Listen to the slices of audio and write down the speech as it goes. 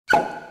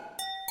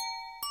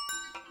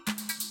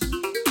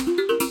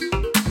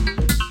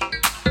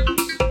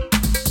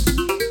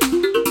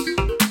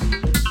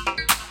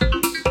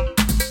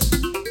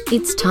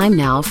It's time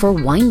now for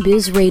Wine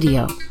Biz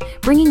Radio,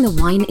 bringing the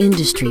wine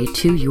industry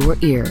to your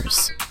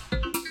ears.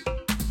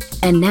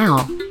 And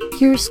now,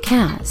 here's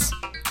Kaz,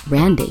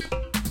 Randy,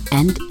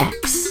 and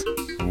X.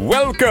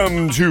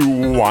 Welcome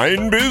to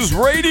Wine Biz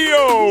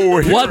Radio.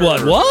 Here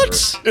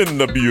What? In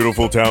the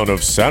beautiful town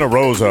of Santa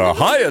Rosa,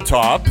 high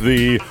atop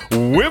the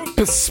Wimp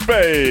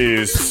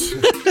Space.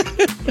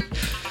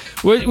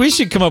 We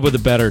should come up with a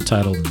better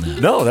title than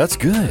that. No, that's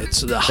good.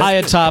 So high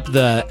atop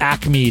the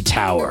Acme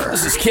Tower.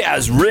 This is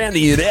Kaz,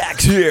 Randy, and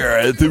X here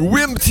at the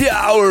Wimp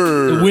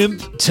Tower. The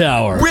Wimp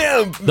Tower.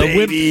 Wimp, the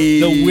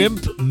baby. The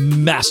Wimp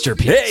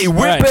masterpiece. Hey,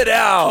 whip it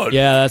out.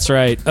 Yeah, that's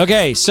right.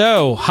 Okay,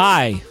 so,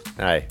 hi.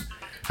 Hi.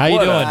 How you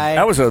doing?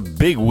 That was a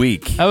big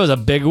week. That was a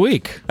big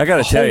week. I got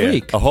to tell you,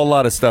 week. a whole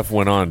lot of stuff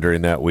went on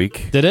during that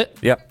week. Did it?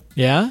 Yep.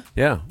 Yeah?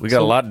 Yeah, we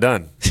got a lot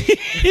done.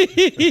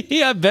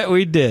 I bet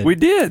we did. We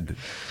did.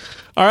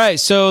 All right,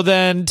 so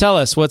then tell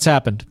us what's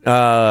happened.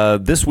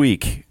 This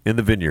week in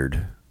the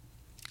vineyard.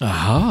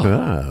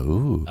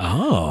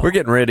 Oh. We're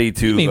getting ready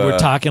to. You mean we're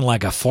talking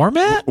like a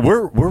format?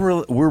 We're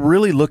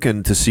really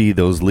looking to see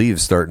those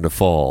leaves starting to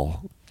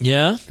fall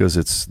Yeah. because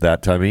it's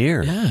that time of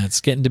year. Yeah,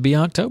 it's getting to be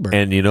October.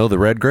 And you know the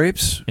red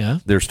grapes? Yeah.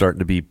 They're starting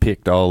to be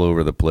picked all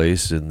over the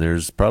place, and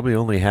there's probably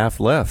only half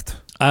left.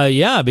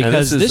 Yeah,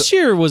 because this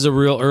year was a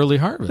real early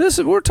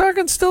harvest. We're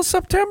talking still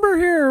September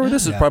here.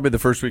 This is probably the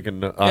first week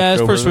in October. Yeah,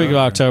 it's first week of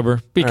October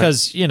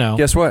because, you know.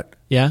 Guess what?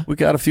 Yeah. We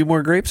got a few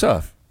more grapes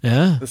off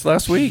Yeah. this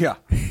last week. Yeah.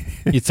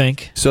 You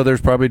think? So there's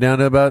probably down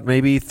to about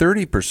maybe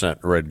 30%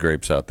 red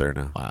grapes out there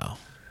now. Wow.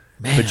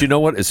 Man. But you know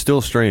what? It's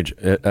still strange.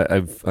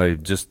 I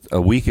just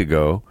a week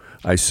ago,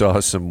 I saw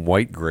some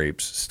white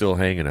grapes still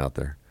hanging out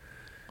there.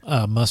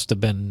 Must have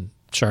been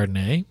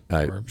Chardonnay.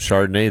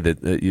 Chardonnay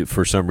that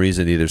for some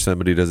reason either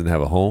somebody doesn't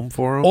have a home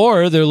for them,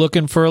 Or they're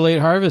looking for a late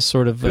harvest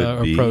sort of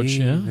approach.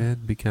 Yeah.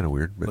 It'd be kind of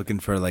weird. But Looking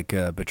for like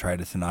a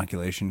botrytis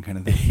inoculation kind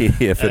of thing.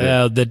 if it,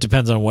 That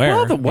depends on where.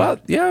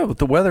 with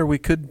the weather, we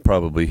could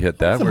probably hit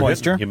that. Some We're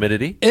moisture. hitting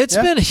humidity. It's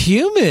been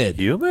humid.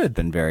 Humid.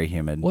 Been very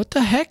humid. What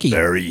the hecky?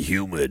 Very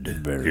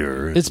humid.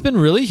 Here. It's been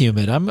really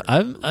humid. I'm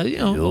a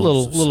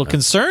little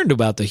concerned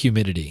about the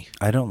humidity.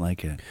 I don't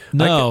like it.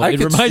 No, I it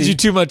could reminds see- you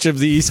too much of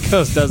the East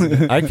Coast, doesn't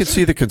it? I could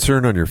see the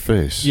concern on your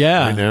face.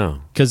 Yeah. right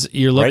now. Because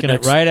you're looking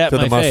next right at to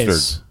my the mustard.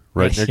 face.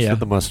 Right next Yeah. to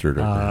the mustard.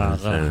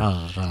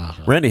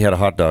 Randy had a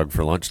hot dog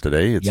for lunch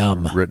today. It's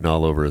Yum. written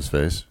all over his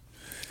face.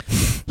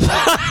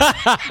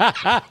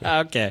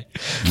 Okay.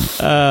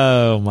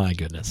 Oh my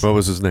goodness. What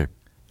was his name?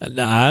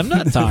 No, I'm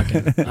not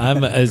talking.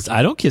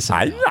 I don't kiss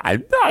him.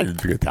 I'm not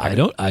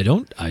talking.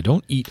 I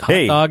don't eat hot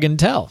Hey. dog and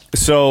tell.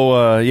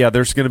 So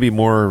there's going to be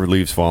more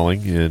leaves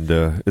falling, and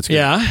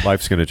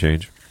life's going to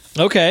change.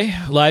 Okay,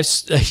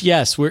 life's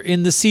yes, we're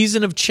in the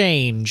season of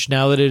change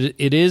now that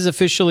it is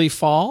officially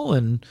fall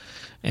and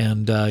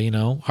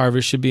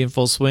harvest should be in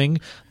full swing.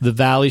 The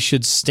valley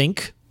should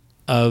stink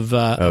of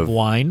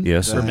wine,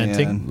 yes,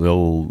 fermenting.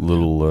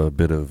 Little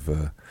bit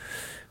of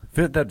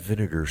that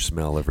vinegar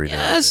smell every now.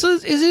 Yeah, so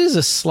it is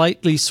a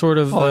slightly sort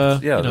of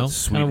that's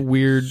sweet. kind of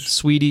weird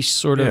Swedish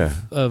sort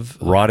of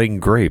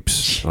Rotting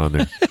grapes on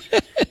there.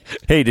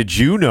 Hey, did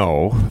you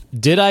know?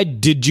 Did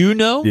you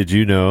know? Did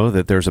you know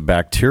that there's a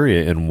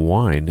bacteria in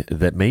wine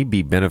that may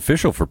be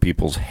beneficial for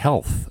people's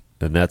health?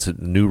 And that's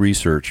new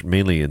research,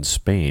 mainly in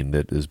Spain,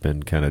 that has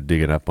been kind of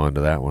digging up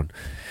onto that one.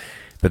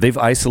 But they've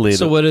isolated.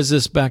 So what is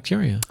this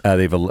bacteria?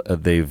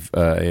 They've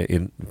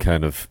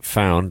kind of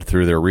found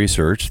through their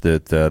research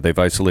that they've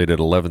isolated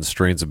 11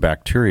 strains of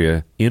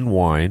bacteria in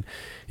wine,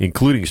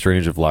 including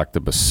strains of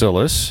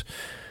lactobacillus,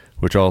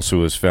 which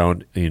also is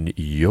found in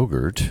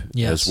yogurt,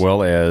 Yes. as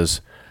well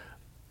as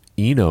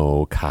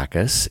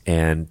Enococcus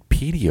and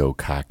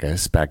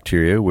Pediococcus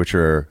bacteria, which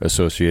are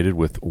associated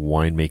with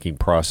winemaking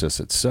process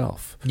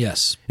itself.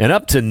 Yes. And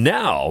up to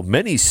now,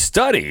 many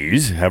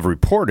studies have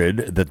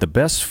reported that the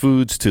best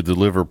foods to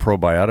deliver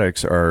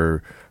probiotics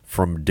are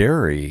from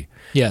dairy,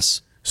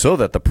 Yes. so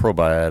that the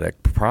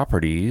probiotic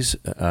properties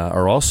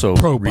are also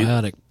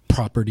Probiotic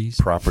properties.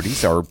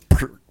 are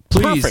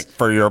Please. perfect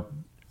for your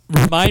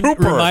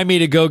Remind me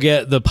to go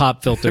get the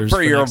pop filters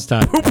for your next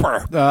time.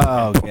 pooper.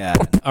 Oh,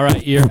 God. All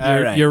right, you're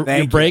right, you're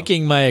thank you.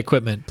 breaking my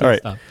equipment. Please All right.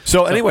 stop.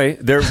 So anyway,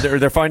 they're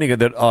finding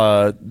that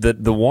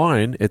that the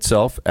wine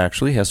itself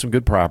actually has some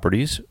good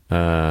properties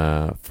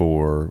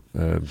for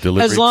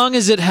delivery. As long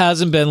as it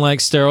hasn't been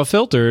like sterile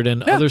filtered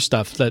and other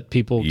stuff that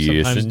people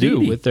Yes, sometimes do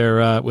indeedy.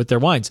 with their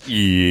wines.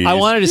 Yes, I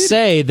wanted to indeedy.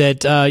 say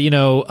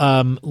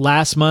that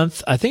last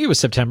month, I think it was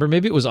September,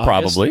 maybe it was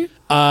August. Probably.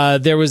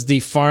 There was the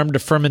Farm to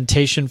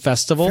Fermentation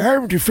Festival,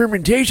 Farm to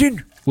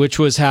fermentation. which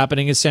was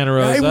happening in Santa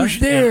Rosa. I was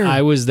there. And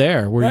I was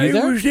there. Were you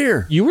there? I was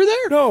there. You were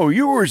there? No,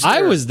 you were there.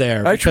 I was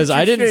there That's because what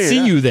I you're didn't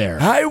saying. see you there.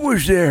 I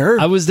was there.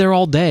 I was there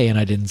all day and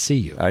I didn't see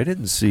you. I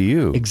didn't see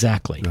you.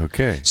 Exactly.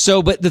 Okay.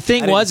 So, but the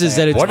thing I didn't is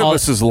say that it. it's One of all,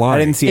 us is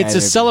lying. I didn't see it's a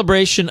either.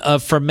 celebration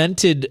of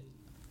fermented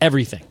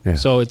everything. Yeah.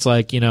 So it's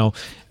like,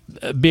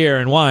 beer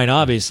and wine,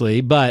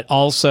 obviously, but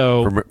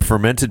also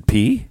Fermented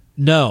pea?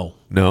 no.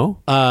 No.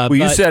 Well, you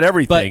but- said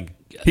everything.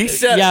 He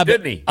said yeah, it,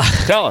 didn't he?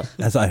 Tell us.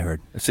 As I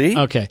heard. See?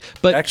 Okay,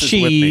 but X is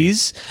with me.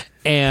 cheese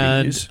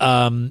and Cheese.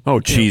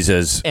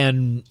 Cheeses.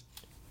 and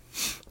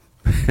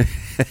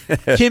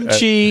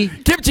kimchi.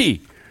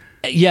 Kimchi.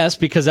 Yes,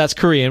 because that's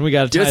Korean. We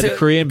got to tie Yes, the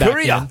Korean back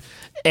Korea. in.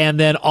 And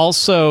then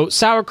also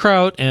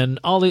sauerkraut and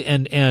all the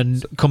and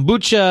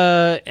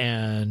kombucha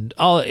and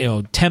all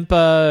tempeh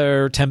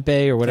or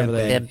tempeh or whatever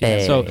that is.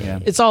 Tempeh. So Yeah.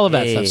 it's all of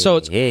that stuff. So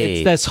it's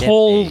this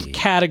whole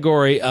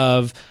category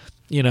of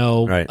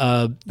Right.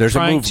 There's a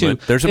trying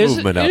movement. To, There's a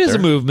movement out It is there.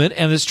 a movement,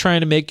 and it's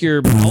trying to make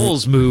your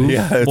bowels move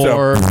Yeah, it's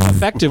more a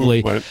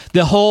effectively. movement.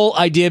 The whole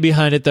idea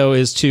behind it, though,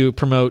 is to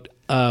promote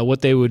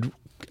what they would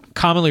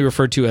commonly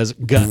refer to as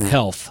gut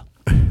health,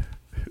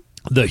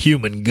 the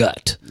human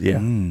gut.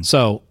 Yeah.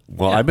 So,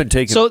 Well, I've been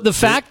taking. so the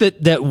fact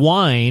that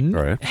wine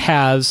Right.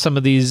 has some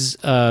of these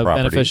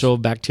beneficial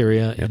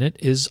bacteria in it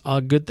is a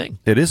good thing.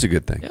 It is a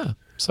good thing. Yeah.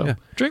 So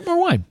drink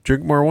more wine,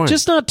 Drink more wine.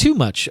 just not too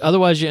much.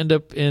 Otherwise, you end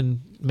up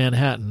in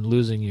Manhattan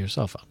losing your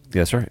cell phone.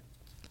 That's right.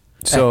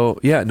 So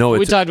yeah, no,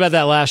 We it's talked about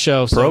that last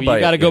show, so you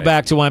got to go yeah.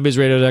 back to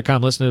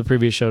winebizradio.com, listen to the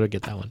previous show to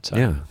get that one. So,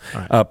 yeah. all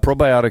right.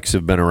 Probiotics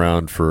have been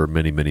around for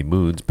many, many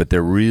moons, but they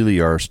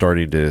really are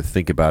starting to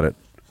think about it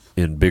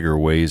in bigger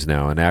ways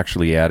now, and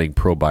actually adding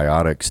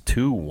probiotics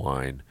to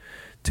wine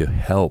to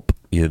help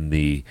in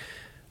the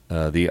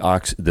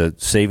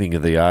saving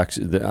of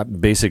the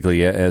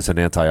basically as an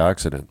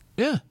antioxidant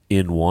Yeah.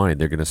 in wine.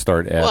 They're going to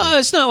start adding. Well,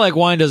 it's not like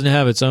wine doesn't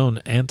have its own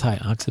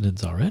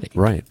antioxidants already.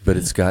 Right, but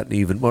it's gotten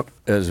even more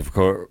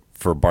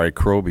for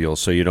microbial,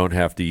 so you don't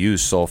have to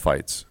use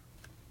sulfites.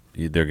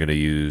 They're going to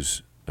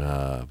use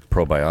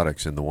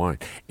probiotics in the wine,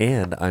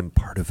 and I'm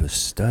part of a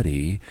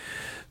study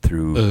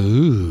through.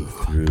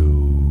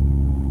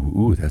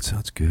 Ooh, that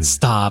sounds good.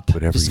 Stop.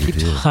 Whatever Just you keep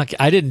did. talking.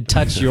 I didn't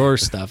touch your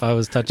stuff. I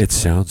was touching It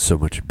sounds so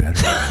much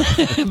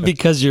better.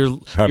 because you're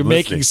I'm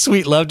making listening.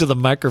 sweet love to the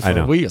microphone. I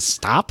know. Will you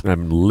stop?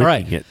 I'm licking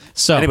right. it.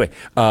 So anyway,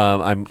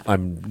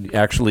 I'm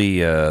actually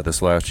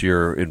this last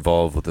year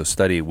involved with a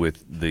study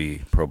with the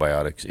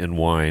probiotics in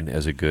wine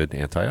as a good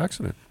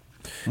antioxidant.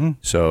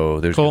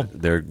 So Cool.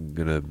 they're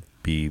gonna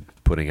be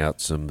putting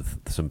out some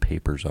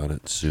papers on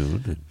it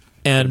soon.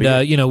 And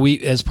we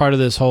as part of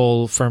this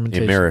whole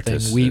fermentation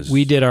Emeritus thing, is-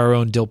 we did our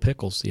own dill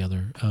pickles the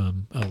other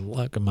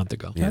like a month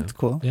ago. Yeah. That's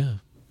cool. Yeah.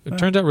 It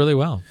turned out really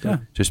well. Yeah.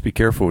 Just be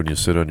careful when you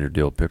sit on your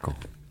dill pickle.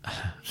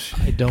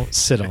 I don't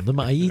sit on them.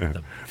 I eat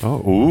them.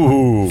 Oh,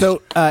 ooh!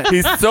 So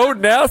He's so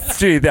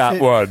nasty. That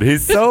one.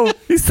 He's so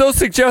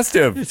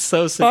suggestive. It's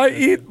so sick. I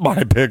eat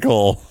my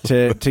pickle.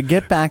 to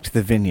get back to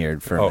the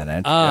vineyard for a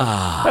minute.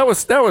 That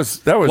was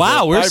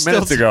Wow, we're 5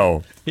 minutes still-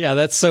 ago. Yeah,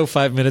 that's so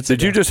 5 minutes Did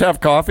ago. you just have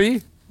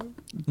coffee?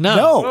 No.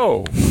 No.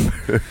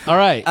 Oh, All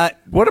right.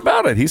 what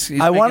about it? He's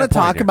I want to making a point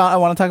talk here.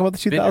 about the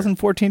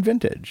 2014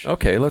 vintage.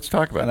 Okay, let's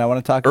talk about And it. I want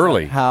to talk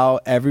Early. about how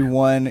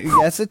everyone,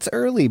 yes, it's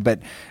early, but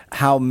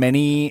how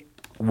many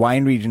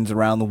wine regions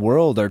around the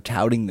world are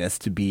touting this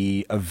to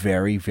be a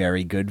very,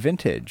 very good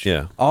vintage.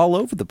 Yeah. All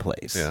over the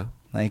place. Yeah.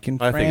 Like in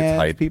I think it's France,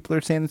 hype. people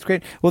are saying it's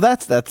great. Well,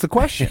 that's the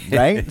question,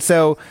 right?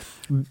 So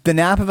the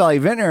Napa Valley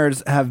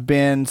Vintners have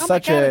been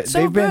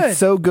been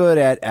so good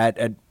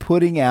at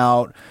putting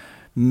out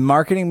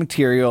marketing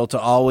material to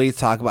always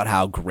talk about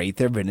how great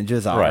their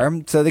vintages are,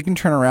 Right. so they can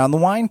turn around the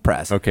wine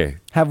press. Okay.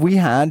 Have we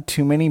had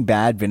too many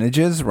bad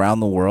vintages around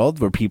the world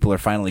where people are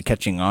finally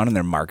catching on and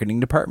their marketing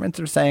departments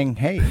are saying,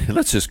 hey,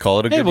 Let's just call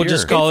it a Hey, good we'll year.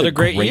 just call it a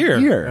great year.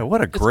 Yeah, what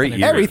a great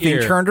been a year. great everything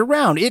year. turned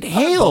around. It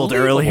hailed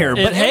earlier.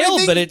 It but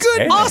hailed, but everything's it's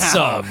good now.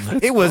 awesome.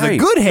 It was a great.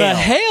 good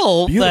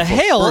hail. The Beautiful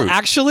hail fruit.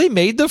 actually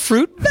made the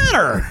fruit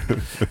better.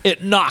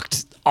 It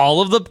knocked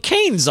all of the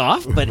canes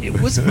off, but it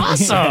was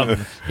awesome.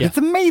 Yeah. It's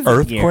amazing.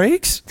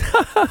 Earthquakes?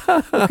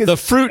 The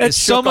fruit is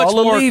so shook much all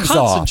the more leaves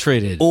off.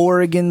 concentrated.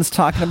 Oregon's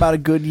talking about a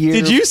good year.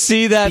 Did you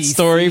see that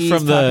story BC's from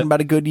talking the?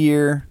 about a good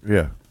year?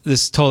 Yeah.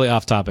 This is totally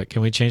off topic.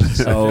 Can we change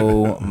this?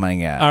 Oh my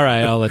god! All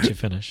right, I'll let you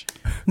finish.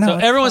 No, so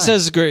it's everyone fine.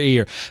 says it's a great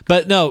year,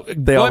 but no.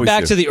 Going always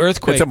back do. to the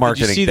earthquake, It's a did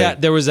marketing you see thing.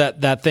 that there was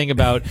that thing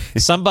about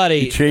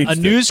somebody, changed a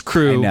news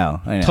crew? I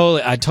know.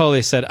 I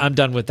totally said I'm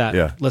done with that.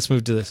 Yeah. Let's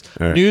move to this.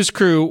 All right. News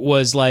crew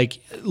was like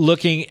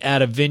looking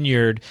at a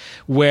vineyard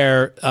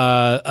where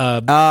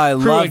I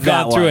crew love had that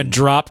gone through one. and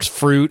dropped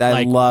fruit I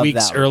like love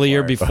weeks that earlier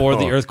report. before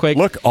the earthquake.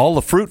 Look, all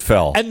the fruit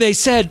fell. And they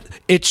said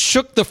it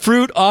shook the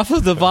fruit off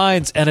of the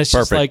vines, and it's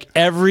just Perfect. like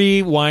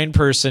every wine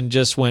person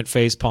just went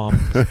face palm.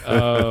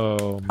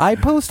 Oh, I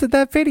posted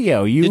that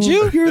video. Did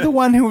you? You're the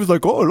one who was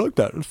like, "Oh, I like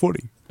that. It's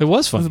funny." it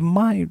was It was fun.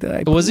 my.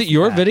 Was it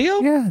your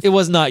video? Yeah. It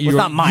was not It your. was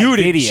not my you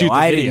didn't video. shoot the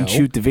I video. didn't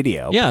shoot the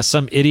video. Yeah,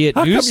 some idiot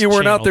How come news you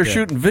weren't out channel there did.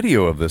 shooting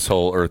video of this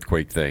whole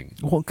earthquake thing?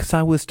 Well, because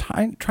I was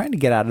trying to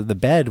get out of the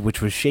bed,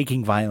 which was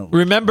shaking violently.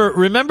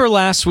 Remember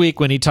last week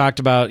when he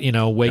talked about waking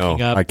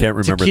No, up? I can't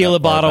remember Tequila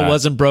that part bottle back.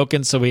 wasn't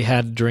broken, so we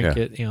had to drink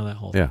Yeah. it. That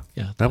whole Yeah.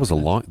 yeah. That was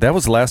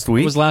last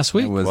week? It was last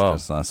week. It was Wow.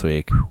 just last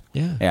week.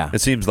 yeah. Yeah. It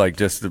seems like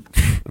just an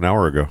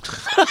hour ago.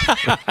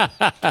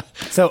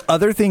 So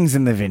other things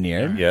in the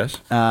vineyard. Yes.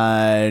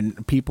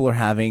 people are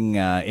having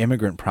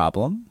immigrant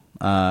problem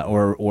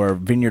or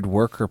vineyard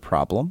worker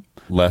problem.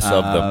 Less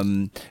of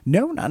them.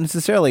 No, not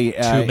necessarily.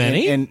 Too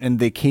many? In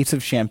the case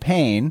of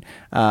Champagne,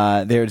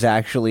 there's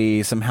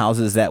actually some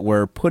houses that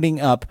were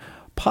putting up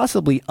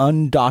possibly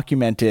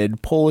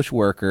undocumented Polish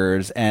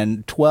workers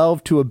and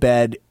 12 to a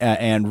bed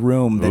and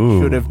room that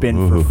should have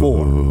been for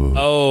 4.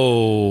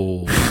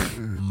 Oh,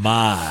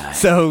 my.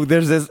 So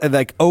there's this,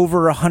 like,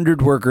 over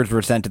 100 workers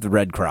were sent to the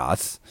Red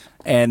Cross,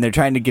 and they're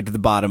trying to get to the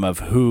bottom of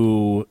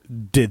who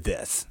did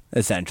this,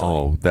 essentially.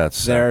 Oh, that's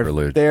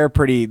sacrilege. They're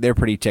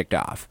pretty ticked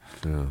off.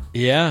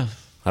 Yeah.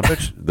 I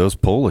bet those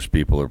Polish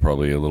people are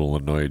probably a little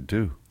annoyed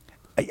too.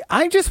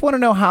 I just want to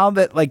know how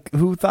that, like,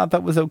 who thought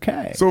that was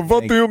okay. So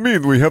what do you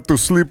mean? We have to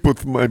sleep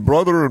with my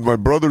brother and my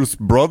brother's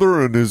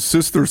brother and his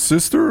sister's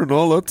sister and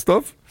all that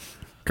stuff?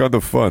 Kind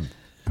of fun.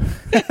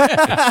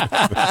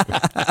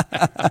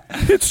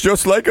 It's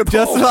just like at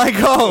Just home. like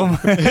home.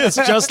 It's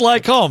just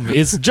like home.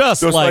 It's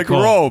just Like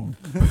home. Rome.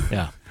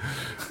 Yeah.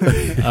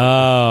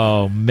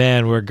 Oh,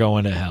 man, we're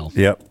going to hell.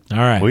 Yep. All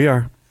right. We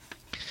are.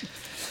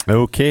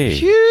 Okay.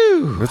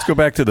 Phew. Let's go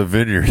back to the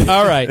vineyard.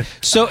 All right.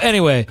 So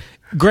anyway,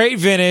 great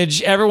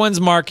vintage. Everyone's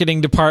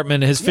marketing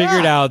department has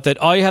figured out that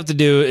all you have to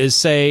do is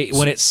say,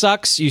 when it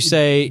sucks, you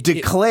say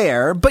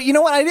declare. But you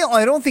know what?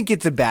 I don't think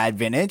it's a bad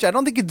vintage. I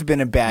don't think it's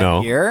been a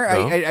bad year.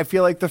 No. I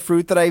feel like the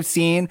fruit that I've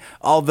seen,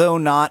 although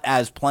not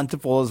as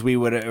plentiful as we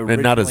would originally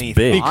not as big.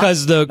 thought,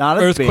 because the not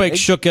as earthquake big.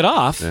 shook it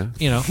off.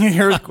 You know. The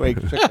earthquake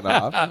shook it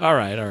off. All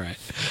right.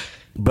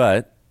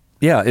 But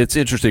yeah, it's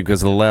interesting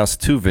because the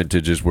last 2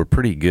 vintages were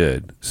pretty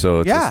good.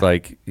 So it's just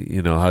like,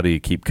 how do you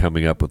keep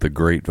coming up with a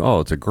great? Oh,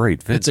 it's a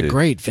great vintage. It's a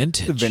great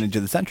vintage. The vintage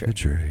of the century.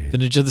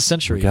 Vintage of the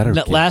century. We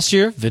gotta Last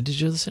year,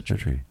 vintage of the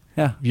century.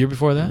 Yeah. Year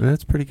before that?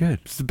 That's pretty good.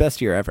 It's the best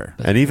year ever.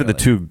 And even the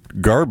 2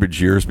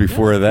 garbage years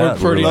before that,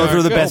 pretty were darn Those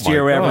were the good. best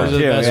year ever. Those are the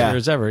too, best yeah.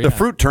 years ever. the Yeah.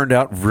 fruit turned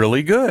out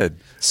really good.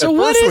 So At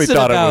what first is we it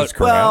thought about- it was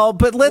crap. Well,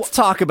 but let's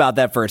talk about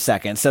that for a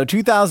second. So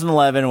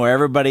 2011, where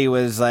everybody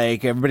was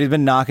like, everybody's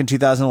been knocking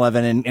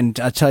 2011. And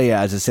I'll tell you,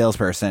 as a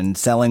salesperson,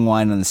 selling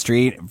wine on the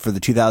street for the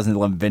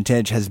 2011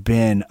 vintage has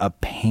been a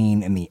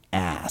pain in the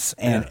ass.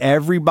 And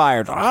every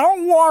buyer's, I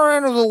don't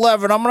want it as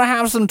 11. I'm going to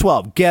have some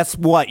 12. Guess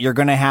what? You're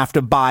going to have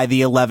to buy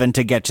the 11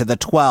 to get to the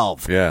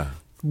 12. Yeah.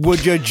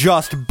 Would you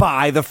just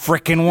buy the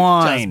frickin'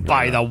 wine? Just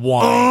buy the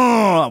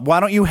wine. Why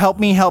don't you help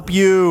me help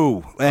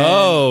you? And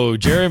Oh,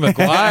 Jerry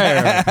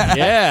Maguire.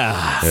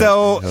 Yeah.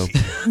 so,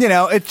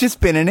 it's just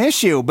been an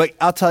issue. But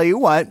I'll tell you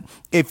what,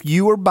 if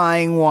you are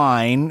buying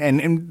wine,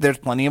 and there's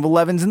plenty of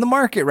 11s in the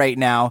market right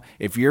now,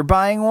 if you're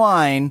buying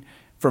wine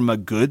from a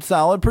good,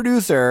 solid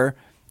producer,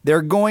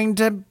 they're going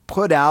to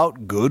put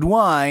out good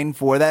wine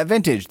for that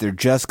vintage. They're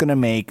just going to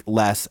make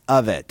less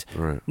of it.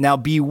 Right. Now,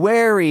 be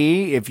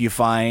wary if you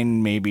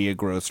find maybe a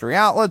grocery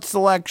outlet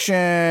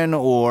selection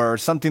or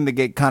something that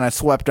get kind of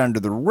swept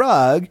under the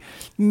rug.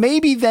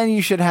 Maybe then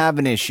you should have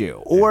an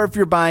issue. Or if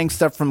you're buying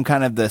stuff from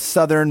kind of the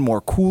southern,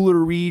 more cooler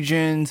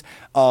regions,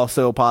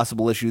 also a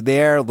possible issue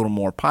there. A little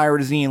more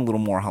pyrazine, a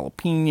little more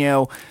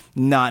jalapeno,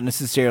 not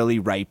necessarily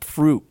ripe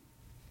fruit.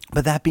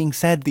 But that being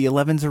said, the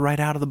 11s are right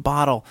out of the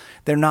bottle.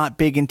 They're not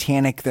big and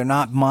tannic. They're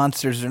not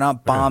monsters. They're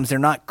not bombs. They're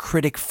not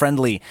critic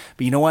friendly.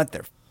 But you know what?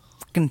 They're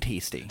fucking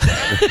tasty.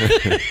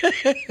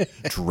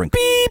 Drink.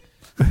 Beep.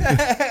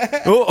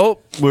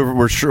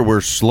 We're sure we're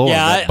slow on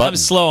that button. I'm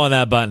slow on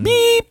that button.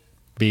 Beep.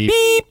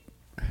 Beep.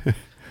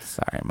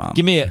 Sorry, Mom.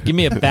 Give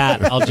me a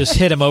bat. I'll just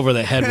hit him over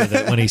the head with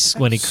it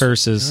when he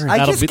curses.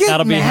 I just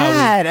get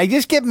mad. I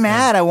just get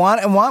mad. I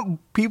want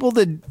people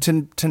to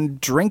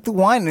drink the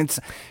wine. And it's,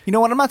 you know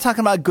what? I'm not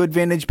talking about good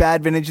vintage,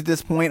 bad vintage at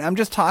this point. I'm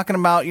just talking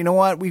about, you know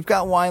what? We've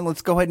got wine.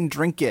 Let's go ahead and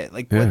drink it.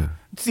 Like,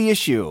 what's the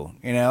issue?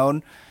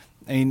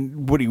 I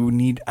mean, what do you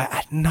need?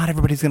 Not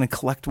everybody's going to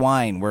collect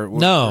wine. We're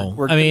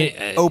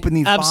gonna open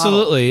these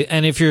absolutely. bottles.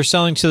 And if you're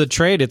selling to the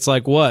trade, it's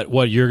like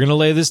what you're going to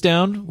lay this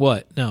down?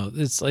 What? No,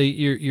 it's like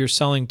you're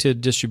selling to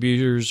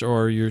distributors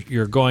or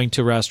you're going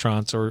to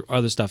restaurants or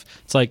other stuff.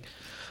 It's like,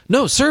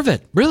 no, serve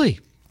it. Really.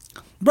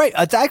 Right.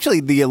 It's actually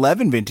the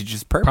 11 vintage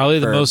is perfect. Probably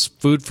the most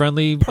food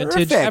friendly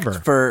vintage ever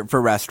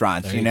for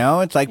restaurants.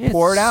 It's like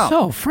pour it out.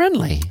 So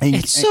friendly.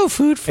 It's so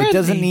food friendly. It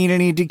doesn't need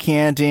any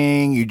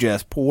decanting. You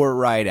just pour it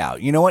right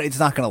out. You know what? It's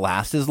not going to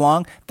last as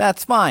long.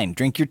 That's fine.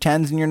 Drink your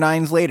 10s and your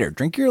 9s later.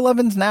 Drink your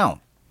 11s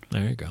now.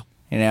 There you go.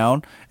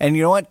 And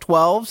you know what?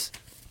 12s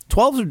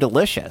are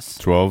delicious.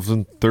 12s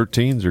and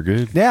 13s are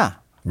good. Yeah.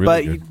 Really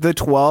but good. the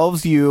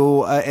 12s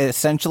you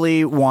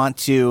essentially want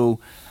to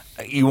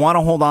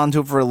hold on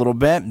to it for a little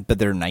bit, but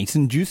they're nice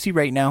and juicy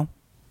right now.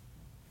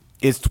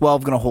 Is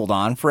 12 going to hold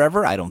on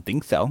forever? I don't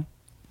think so.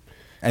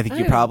 I think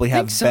you probably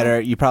have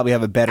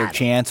a better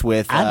chance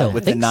with the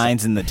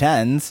 9s and the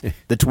 10s.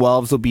 The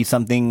 12s will be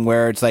something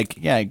where it's like,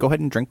 yeah, go ahead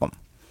and drink them.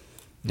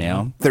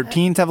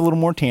 13s have a little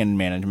more tannin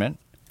management.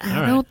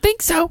 I don't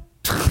think so.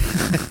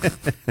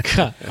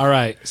 All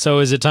right. So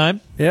is it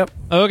time? Yep.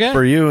 Okay.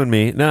 For you and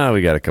me. No,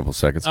 we got a couple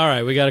seconds. All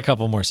right. We got a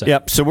couple more seconds.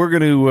 Yep. So we're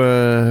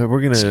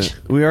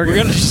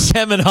gonna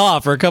Sam and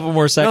off for a couple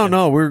more seconds.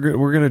 No,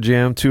 we're gonna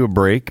jam to a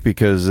break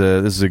because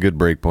this is a good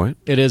break point.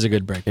 It is a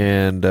good break.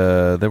 And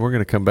then we're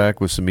gonna come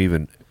back with some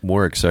even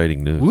more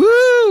exciting news.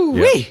 Woo!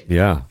 Wee!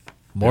 Yeah.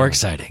 More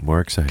exciting. More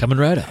exciting. Coming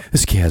right up.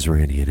 This is Kaz,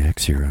 Randy, and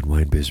X here on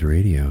Wine Biz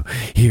Radio.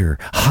 Here,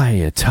 high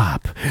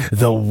atop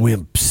the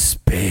Wimp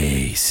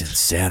Space in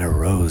Santa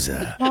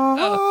Rosa.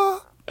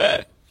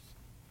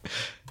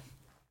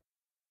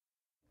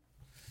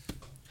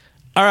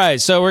 All right,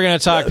 so we're going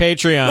to talk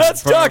Patreon.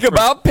 Let's talk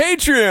about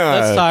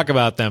Patreon. Let's talk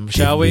about them,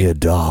 shall we? Give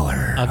me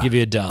 $1. I'll give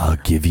you $1. I'll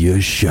give you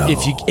a show.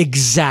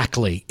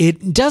 Exactly.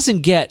 It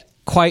doesn't get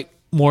quite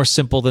more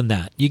simple than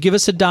that. You give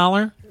us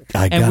 $1,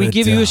 and we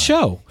give you a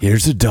show.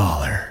 Here's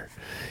 $1.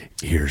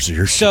 Here's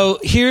your show. So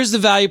here's the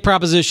value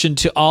proposition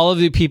to all of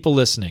the people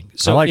listening.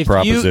 So I like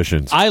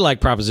propositions. I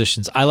like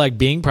propositions. I like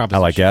being propositions.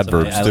 I like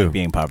adverbs I too. like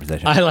being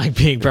proposition. I like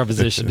being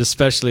propositioned,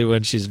 especially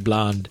when she's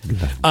blonde.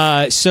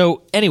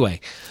 So anyway,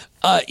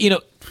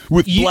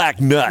 with black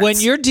nuts. When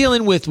you're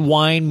dealing with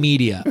wine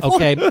media,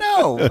 okay?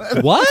 No.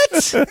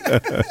 What?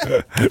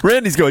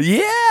 Randy's going,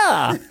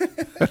 yeah.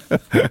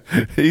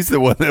 He's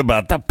the one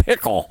about the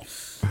pickle.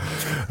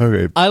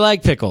 Okay. I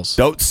like pickles.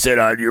 Don't sit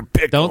on your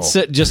pickle.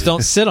 Just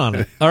don't sit on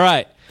it. All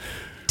right.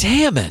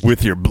 Damn it.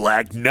 With your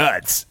black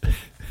nuts.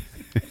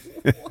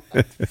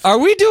 Are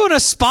we doing a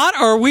spot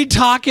or are we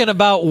talking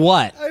about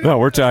what? No,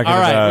 we're talking All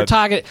right, about we're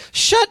talking.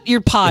 Shut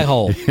your pie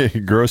hole.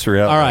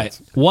 grocery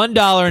outlets. All right,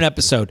 $1 an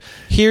episode.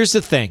 Here's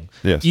the thing.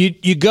 Yes.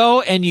 You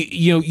go and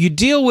you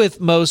deal with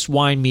most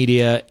wine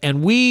media,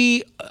 and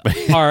we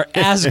are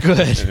as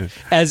good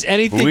as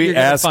anything you're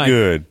going to find.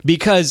 Good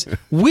because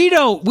we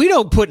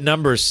don't put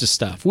numbers to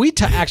stuff. We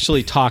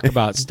actually talk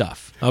about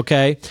stuff.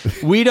 Okay,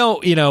 we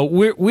don't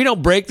we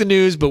don't break the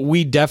news, but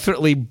we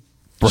definitely.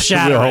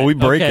 Shatter we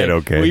break it,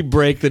 okay. We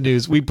break the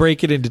news. We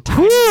break it into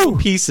tiny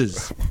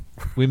pieces.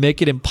 We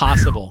make it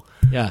impossible.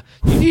 Yeah.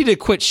 You need to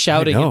quit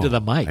shouting into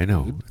the mic. I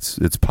know.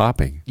 It's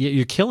popping.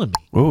 You're killing me.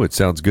 Oh, it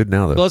sounds good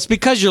now, though. Well, it's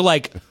because you're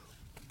like...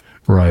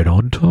 right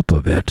on top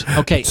of it.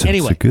 Okay,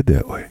 anyway. So good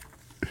that way.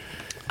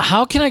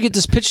 How can I get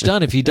this pitch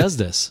done if he does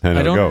this?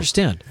 I don't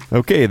understand.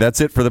 Okay, that's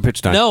it for the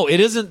pitch time. No,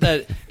 it isn't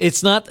that.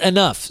 It's not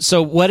enough.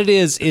 So what it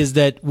is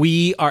that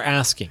we are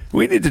asking.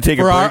 We need to take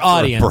for a break our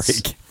audience. For a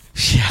break.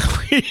 Yeah,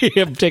 we need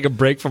to take a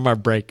break from our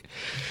break.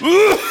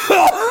 This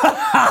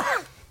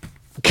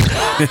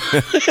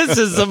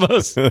is the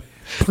most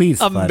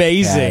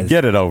amazing.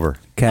 Get it over.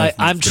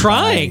 I'm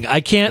trying.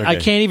 I can't. Okay. I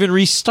can't even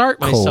restart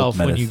myself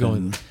when you go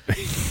in.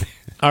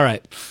 All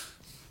right.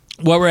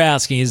 What we're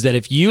asking is that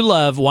if you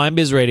love Wine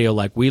Biz Radio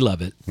like we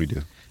love it, we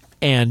do,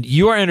 and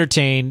you are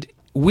entertained,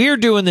 we're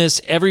doing this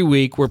every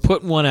week. We're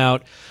putting one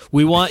out.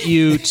 We want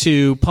you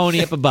to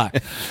pony up a buck.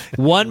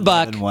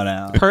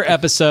 $1 per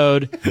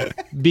episode.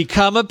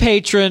 Become a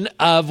patron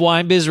of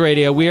Wine Biz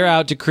Radio. We are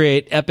out to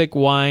create epic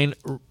wine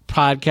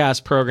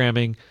podcast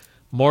programming.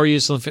 More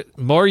useless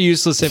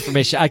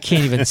information. I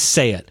can't even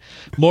say it.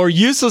 More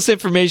useless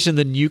information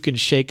than you can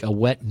shake a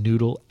wet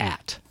noodle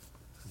at.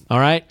 All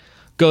right?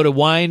 Go to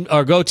damn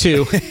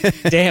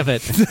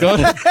it. Go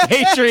to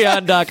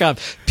patreon.com.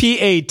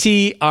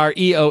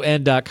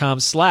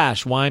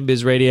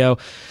 patreon.com/winebizradio.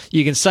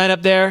 You can sign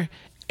up there,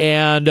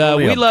 and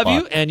we love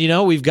you. And,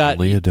 we've got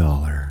only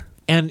 $1.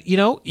 And,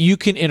 you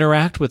can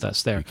interact with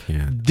us there.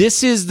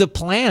 This is the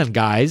plan,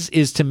 guys,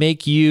 is to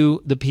make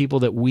you the people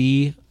that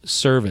we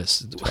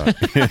service. We're not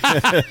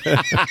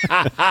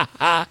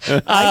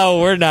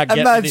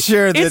getting I'm not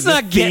sure that it's the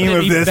not getting theme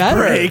of this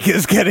better. break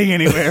is getting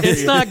anywhere.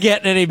 It's not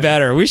getting any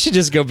better. We should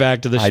just go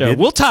back to the show.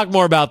 We'll talk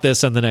more about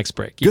this on the next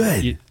break.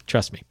 Good.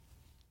 Trust me.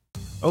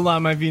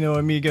 Hola, my Vino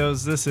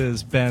amigos. This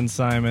is Ben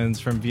Simons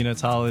from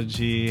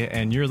Vinotology,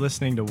 and you're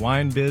listening to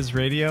Wine Biz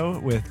Radio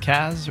with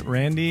Kaz,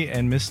 Randy,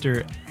 and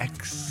Mr.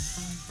 X.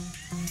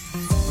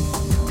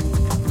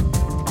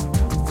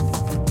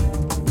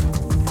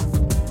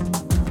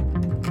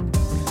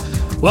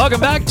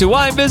 Welcome back to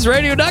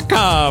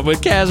WineBizRadio.com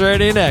with Kaz,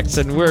 Randy, and X,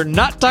 and we're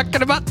not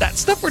talking about that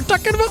stuff. We're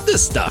talking about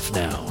this stuff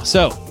now.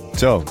 So,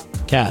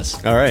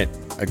 Kaz. All right.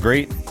 A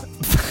great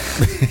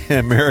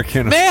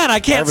American. Man, I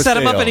can't set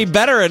him up any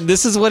better, and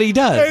this is what he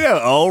does. I know.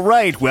 All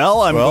right.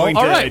 Well, I'm going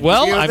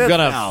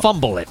to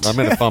fumble it. I'm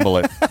going to fumble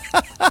it.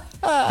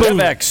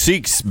 Bevex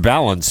seeks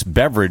balanced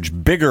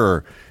beverage,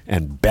 bigger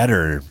and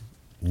better.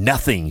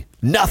 Nothing.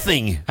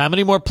 How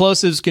many more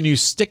plosives can you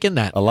stick in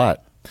that? A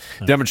lot.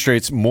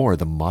 Demonstrates more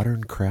the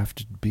modern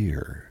crafted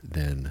beer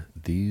than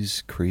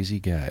these crazy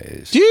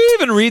guys. Do you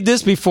even read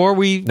this before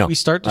we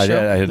start the show?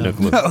 I had no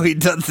clue. No, he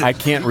doesn't. I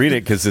can't read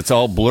it because it's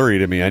all blurry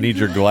to me. I need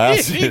your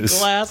glasses. You need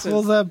glasses.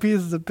 Pulls out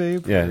pieces of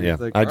paper. Yeah.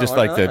 I just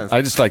like to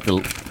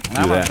do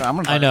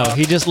that. I know.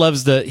 He just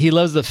loves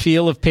the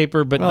feel of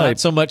paper, but not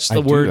so much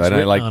the words. And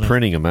I like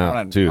printing them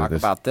out too. Talk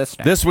about this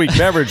now. This week,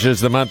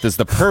 Beverages of the Month is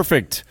the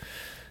perfect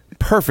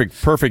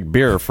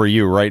beer for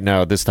you right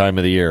now at this time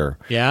of the year.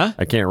 Yeah?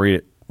 I can't read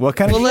it. What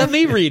kind Well, of? let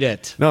me read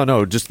it.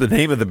 No, just the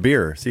name of the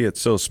beer. See,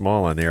 it's so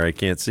small on there, I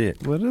can't see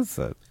it. What is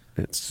that?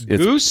 It's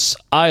Goose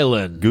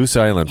Island. Goose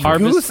Island.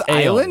 Harvest Goose Ale.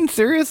 Island?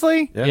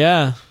 Seriously?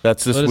 Yeah.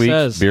 That's this What it week's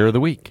says. beer of the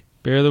week.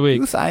 Beer of the week.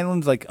 Goose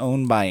Island's like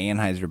owned by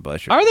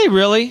Anheuser-Busch. Are they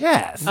really?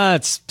 Yes.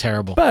 That's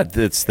terrible. But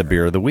it's the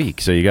beer of the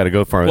week, so you got to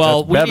go for it.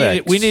 Well, That's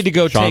Bevex, we need to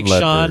go take Ledford.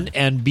 Sean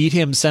and beat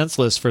him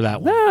senseless for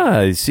that one.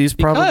 Yeah,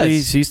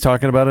 he's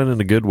talking about it in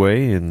a good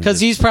way, and Because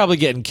he's probably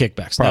getting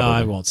kickbacks. No, Probably.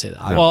 I won't say that.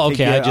 Well,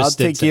 okay, I I'll just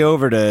did take say you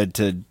over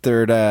to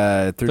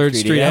Third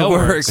Street Ale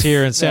Works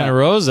here in Santa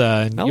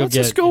Rosa, and now you'll let's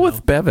get just go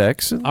with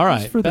Bevex. All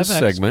right, for this Bevex,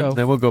 segment. go.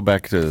 Then we'll go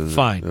back to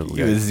Fine.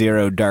 He was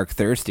Zero Dark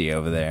Thirsty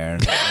over there.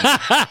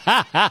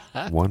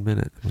 1 minute.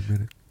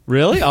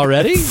 Really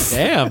already.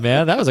 Damn,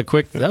 man, that was a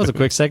quick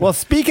segment. Well,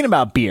 speaking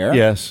about beer,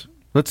 Yes,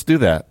 let's do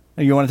that.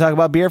 you want to talk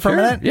about beer for Sure,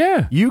 a minute?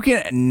 yeah. You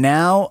can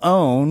now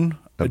own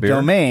A a beer?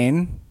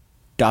 domain,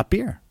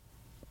 .beer.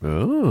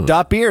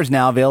 Oh, .beer is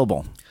now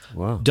available.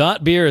 wow.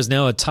 Dot Beer is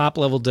now a top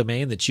level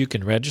domain that you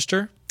can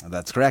register.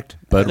 That's correct.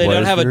 But They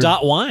don't have a Budweiser-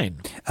 dot wine.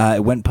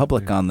 It went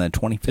public on the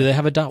 25th. Do they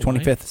have a dot wine?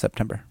 25th of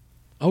September.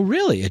 Oh,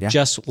 really? It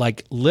just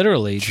like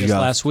literally just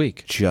last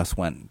week. Just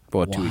went.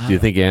 Well, 2 weeks. Do you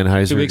think 2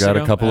 Anheuser weeks got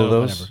ago? a couple Oh, of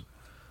those? whatever.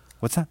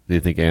 What's that? Do you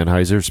think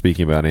Anheuser?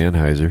 Speaking about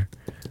Anheuser,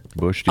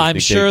 Busch. Do you I'm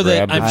think sure they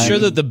that grabbed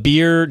it? the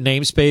beer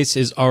namespace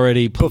is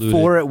already polluted.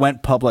 Before it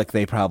went public,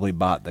 they probably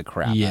bought the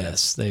crap.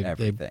 Yes, out of they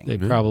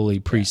everything. probably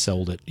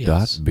pre-sold it.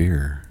 Yes. Dot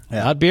beer.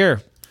 Dot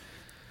Beer.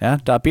 Yeah,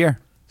 .beer.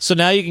 So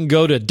now you can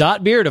go to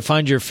Dot Beer to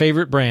find your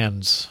favorite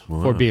brands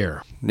for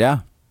beer, Yeah.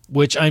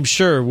 which I'm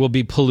sure will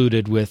be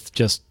polluted with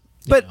just.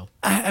 But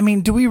I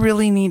mean, do we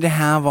really need to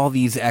have all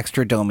these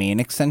extra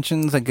domain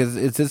extensions? Like, is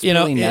this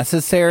really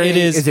necessary? It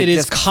is. It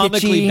is just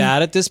comically kitschy?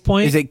 bad at this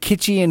point. Is it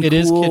kitschy and It cool?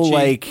 is kitschy,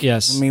 Like,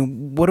 yes. I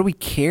mean, what do we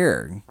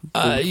care?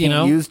 We you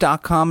know, can't use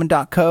 .com and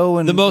 .co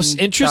and the most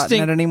and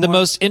interesting. .net anymore? The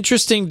most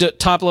interesting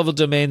top level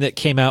domain that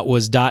came out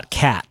was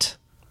 .cat.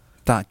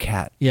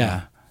 .cat.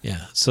 Yeah,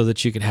 so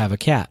that you can have a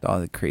cat. All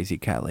the crazy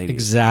cat ladies.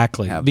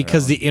 Exactly, have their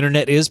because own. the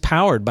internet is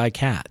powered by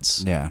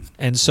cats. Yeah.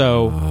 And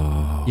so,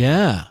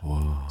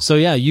 so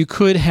you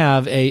could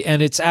have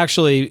and it's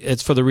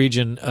for the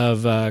region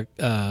of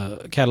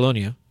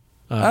Catalonia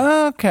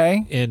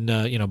Okay. in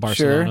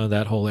Barcelona,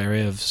 that whole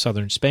area of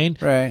southern Spain,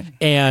 Right.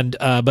 And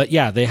but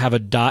they have a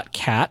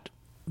 .cat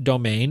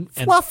domain,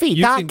 and Fluffy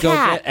you can go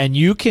 .cat. and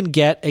you can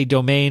get a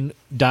domain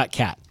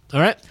 .cat. All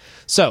right,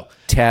 so.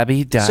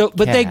 Tabby.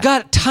 But they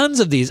got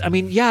tons of these. I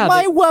mean,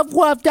 My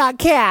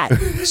cat.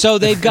 so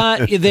they've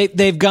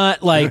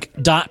got like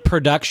dot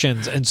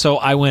productions, and so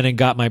I went and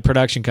got my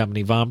production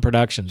company, Vom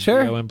Productions,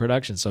 Sure. VOM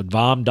Productions. So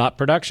Vom dot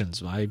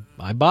Productions. I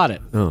bought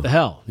it. Oh. The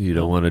hell? You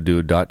don't want to do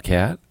a dot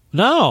cat?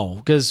 No,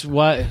 because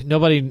why?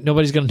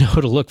 Nobody's going to know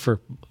to look for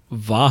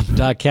Vom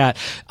dot cat.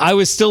 I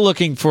was still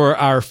looking for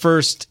our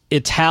first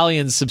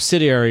Italian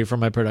subsidiary for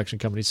my production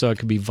company, so it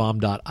could be Vom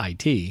dot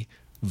it,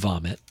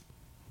 vomit.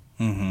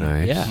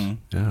 Nice.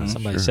 Yeah.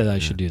 Somebody said I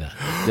should do that.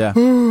 Yeah.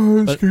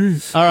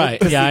 All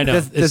right. Yeah, I know.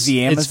 Does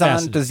the It's Amazon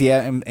fascinating.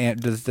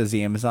 does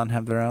the Amazon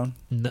have their own?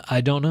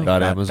 I don't know.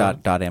 Dot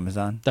Amazon.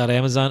 Amazon.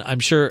 Amazon.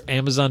 I'm sure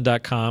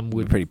Amazon.com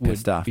would Pretty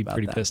pissed off be about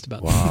pretty that. pissed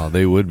about Wow,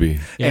 they would be.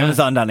 that. Yeah.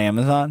 Amazon.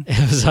 Amazon.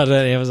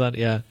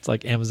 Yeah, it's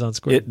like Amazon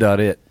Square. It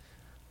dot it.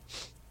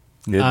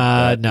 No.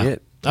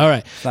 It. All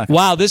right. not gonna-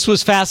 Wow, this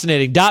was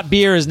fascinating. Dot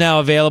Beer is now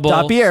available.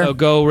 Dot Beer. So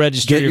go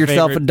register Get your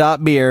yourself favorite. a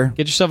 .beer.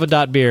 Get yourself a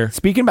Dot Beer.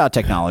 Speaking about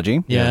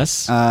technology.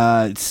 Yes.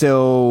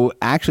 So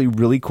actually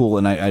really cool,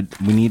 and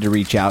we need to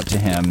reach out to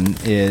him,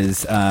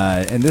 is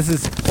and this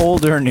is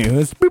older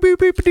news.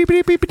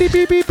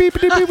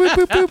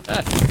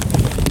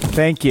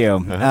 Thank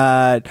you.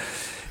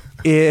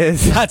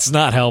 Is That's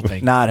not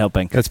helping. not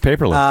helping. That's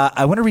paperless.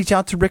 I want to reach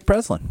out to Rick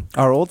Breslin,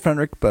 our old friend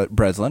Rick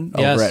Breslin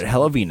Yes. over at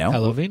Hello Vino.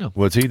 Hello, Vino.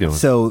 What's he doing?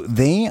 So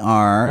they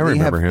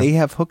remember him. they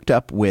have hooked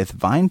up with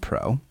Vine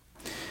Pro,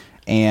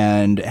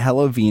 and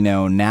Hello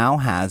Vino now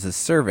has a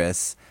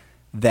service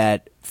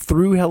that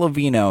through Hello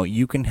Vino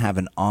you can have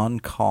an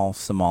on-call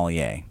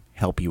sommelier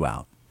help you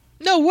out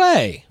No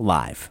way.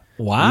 live.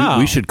 Wow.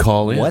 we should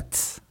call in.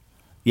 What?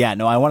 Yeah,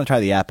 no, I want to try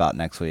the app out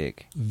next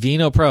week.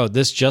 Vino Pro.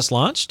 This just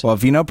launched? Well,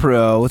 Vino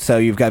Pro. So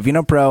you've got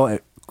Vino Pro.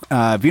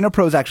 Vino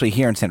Pro is actually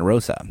here in Santa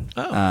Rosa.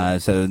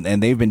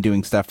 And they've been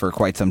doing stuff for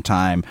quite some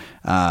time,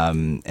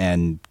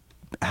 and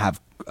have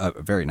a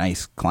very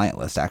nice client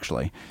list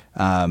actually,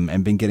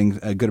 and been getting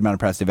a good amount of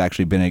press. They've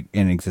actually been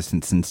in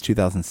existence since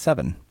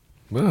 2007,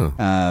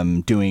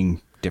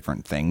 doing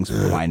different things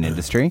with the wine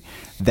industry.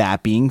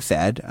 That being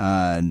said,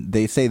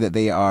 they say that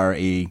they are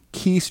a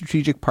key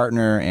strategic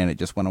partner, and it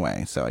just went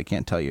away, so I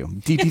can't tell you.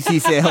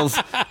 DTC sales,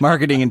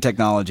 marketing, and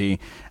technology.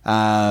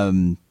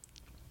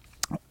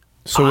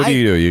 So what do?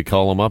 You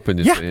call them up and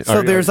Yeah.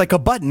 So there's like a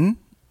button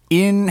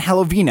in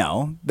Hello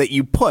Vino that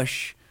you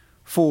push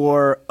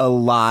for a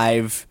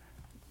live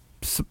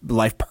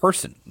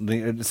person,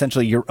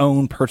 essentially your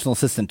own personal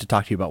assistant to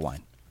talk to you about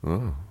wine.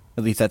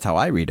 At least that's how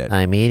I read it.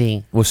 I'm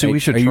eating. Well, see, we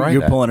should try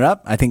You're that. pulling it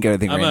up? I think I'm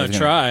going to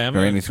try.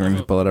 Randy's going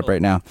to pull it up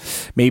right now.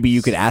 Maybe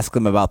you could ask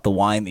them about the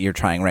wine that you're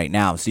trying right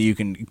now, so you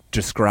can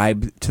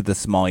describe to the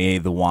sommelier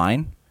the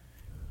wine.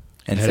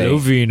 And Hello,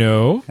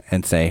 Vino.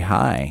 And say,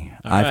 hi,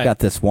 All I've right. got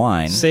this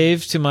wine.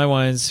 Save to my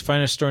wines.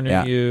 Find a store near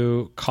Yeah.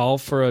 you. Call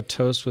for a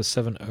toast with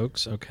 7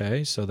 Oaks.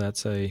 Okay, so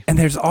that's a And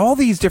there's all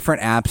these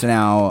different apps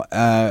now.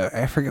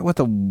 I forget what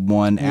the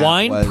one app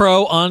Wine was.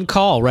 Pro on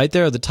call. Right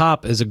there at the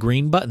top is a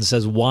green button that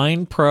says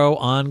Wine Pro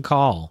on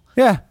call.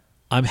 Yeah.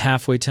 I'm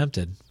halfway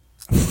tempted.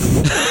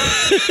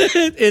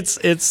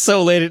 It's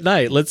so late at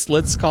night.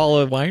 Let's call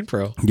a Wine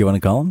Pro. You want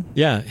to call him?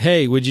 Yeah.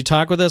 Hey, would you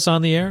talk with us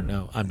on the air?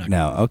 No, I'm not.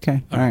 No.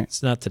 Okay. All right.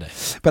 It's not today.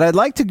 But I'd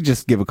like to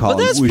just give a call.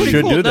 But that's we pretty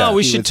should cool. do that. No,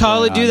 we See should what's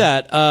totally going do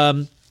on.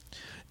 that.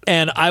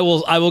 And I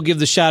will give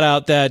the shout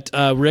out that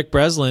Rick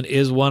Breslin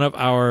is one of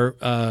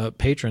our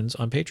patrons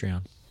on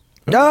Patreon.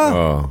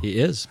 Oh. He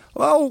is.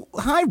 Well,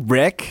 hi,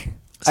 Rick.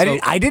 So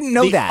I didn't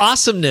know the that.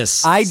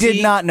 awesomeness. I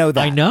did not know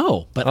that. I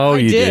know, but Oh, I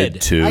you did.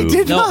 did too. I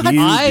did No, not. You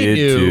I did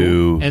knew,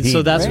 too. and He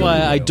so that's really why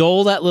I knew.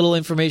 dole that little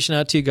information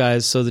out to you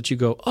guys so that you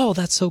go, "Oh,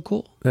 that's so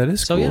cool." That is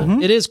So cool.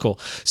 yeah, it is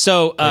cool.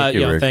 So Thank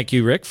you, Rick. thank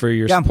you, Rick, for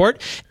your Yeah.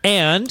 support.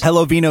 And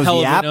Hello Vino's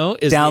Hello the app. Vino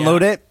is the Download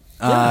app. it.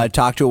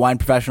 Talk to a wine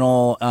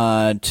professional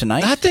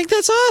tonight. I think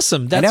that's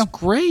awesome. That's know.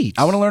 great.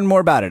 I want to learn more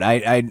about it.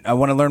 I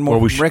want to learn more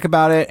Well, we from Rick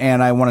about it,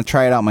 and I want to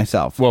try it out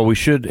myself. Well, we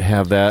should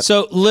have that.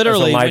 So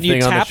literally, as a live when you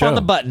thing on the tap on show.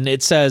 the button,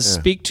 it says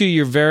 "Speak to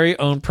your very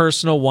own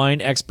personal wine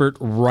expert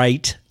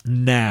right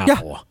now." Yeah.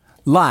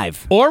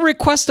 Live. Or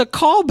request a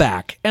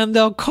callback, and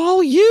they'll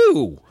call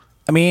you.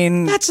 I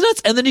mean, That's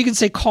nuts. And then you can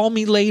say, "Call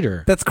me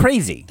later." that's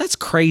crazy. That's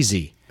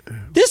crazy.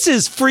 This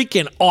is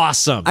freaking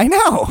awesome. I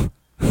know.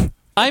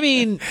 I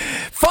mean,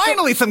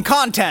 Finally, some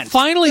content.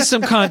 finally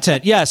some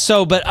content. Yeah.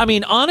 So, but I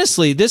mean,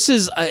 honestly, this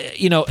is,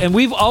 and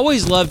we've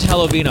always loved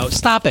Hello Vino.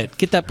 Stop it.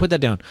 Put that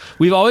down.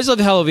 We've always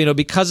loved Hello Vino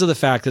because of the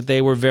fact that they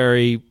were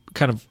very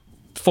kind of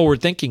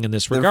forward thinking in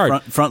this regard.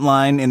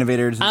 Frontline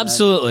innovators. and that.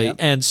 Absolutely. Yep.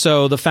 And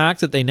so the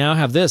fact that they now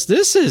have this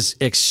is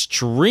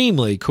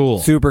extremely cool.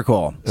 Super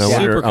cool.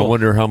 Super I cool.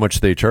 wonder how much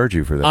they charge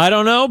you for that. I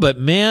don't know, but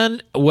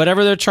man,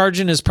 whatever they're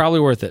charging is probably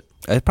worth it.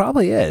 It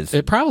probably is.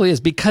 It probably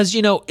is because,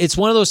 it's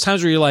one of those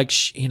times where you're like,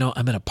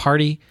 I'm at a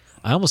party.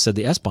 I almost said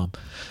the S-bomb.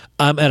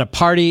 I'm at a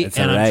party That's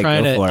and all I'm right.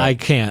 trying Go to, for it. I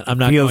can't. I'm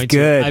not Feels going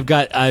good.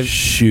 to. I've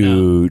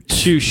Shoot. no.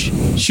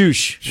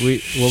 Shoosh.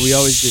 We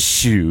always do.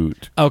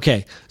 Shoot.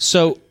 Okay.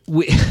 So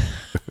we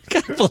I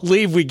can't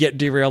believe we get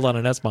derailed on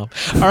an S-bomb.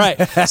 All right.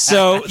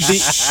 So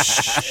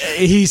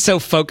he's so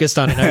focused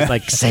on it. And I was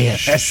like, say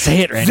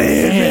it, Randy.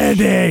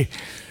 Say it.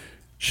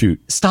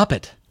 Shoot. Stop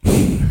it.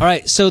 All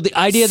right. So the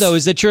idea though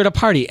is that you're at a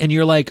party and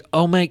you're like,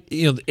 oh my,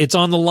 it's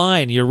on the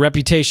line, your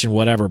reputation,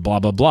 whatever, blah,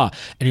 blah, blah.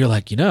 And you're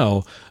like,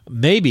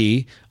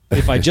 maybe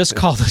if I just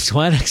call this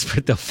wine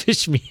expert, they'll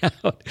fish me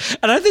out.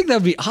 And I think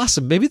that'd be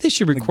awesome. Maybe they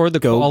should record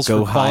the calls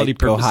for quality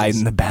purposes. Go hide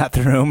in the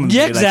bathroom. and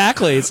Yeah, be like,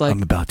 exactly. It's like,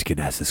 I'm about to get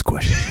asked this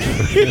question,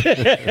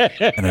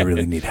 and I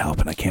really need help,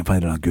 and I can't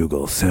find it on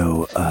Google.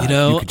 So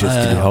you could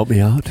just Help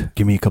me out.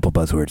 give me a couple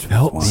buzzwords. For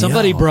Help this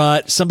me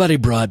wine. somebody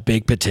brought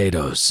baked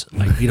potatoes.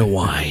 I need a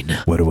wine.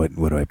 What do I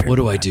pair What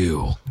do with I that?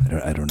 do?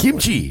 I don't know.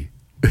 Kimchi.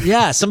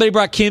 Yeah, somebody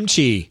brought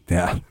kimchi.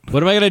 Yeah.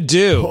 What am I going to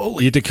do?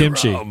 Holy Eat the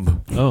kimchi.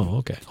 crumb. Oh,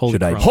 okay. Holy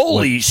Should I- crumb.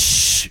 Holy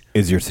sh!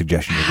 Is your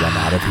suggestion to run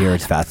out of here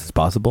as fast as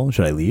possible?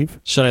 Should I leave?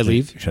 Should I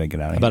leave? Should I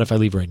get out of How about here? if I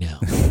leave right now?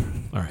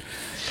 All right.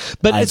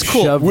 But I've it's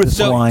cool. shoved With this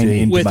some wine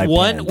into with my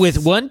one pants.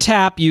 with one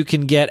tap, you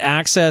can get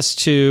access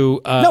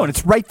to No, and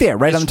it's right there,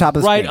 right on the top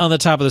of the right screen. on the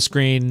top of the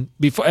screen.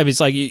 Before, I mean, it's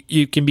like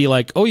you can be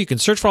like, oh, you can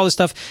search for all this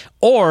stuff,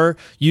 or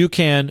you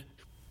can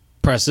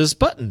press this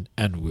button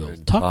and we'll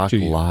talk to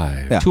you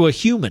live. Yeah. to a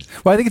human.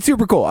 Well, I think it's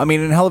super cool. I mean,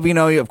 in Hello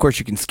Vino, of course,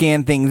 you can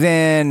scan things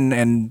in,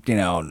 and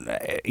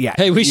yeah,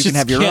 Hey, we you should can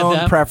have your scan own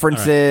that.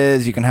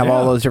 preferences. You can have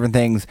all Yeah. those different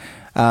things.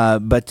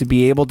 But to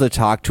be able to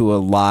talk to a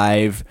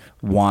live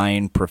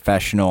wine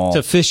professional,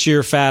 To fish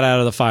your fat out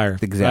of the fire.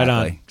 Exactly. Right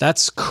on.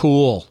 That's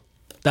cool.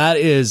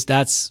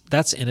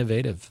 That's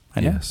innovative.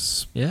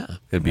 Yes. Yeah.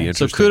 It'd be So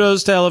interesting.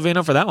 kudos to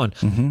Elavino for that one.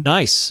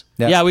 Nice.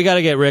 Yeah. Yeah, we got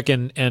to get Rick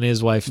and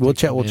his wife. to We'll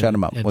come chat in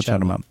them up. and We'll chat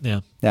them up.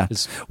 Yeah. yeah.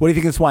 It's- What do you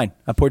think of this wine?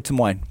 I poured some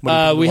wine. What do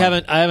you think of the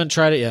wine? I haven't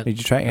tried it yet. Did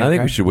you try it? I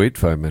think we should wait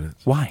 5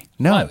 minutes. Why?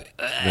 No.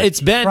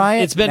 It's been Try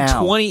it it's been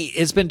now.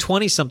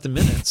 20 something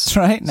minutes.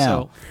 Try it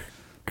now.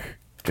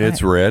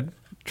 It's red.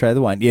 Try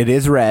the wine. It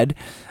is red.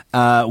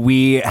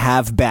 We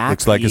have back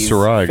Looks like a these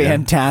Syrah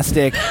again.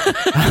 fantastic,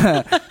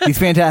 these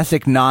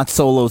fantastic not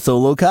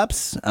solo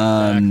cups.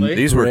 Exactly.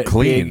 These were Big-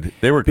 cleaned.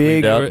 They were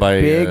cleaned big- out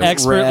by big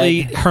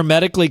Expertly red.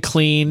 hermetically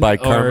cleaned by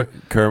or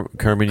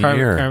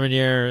Carmenier.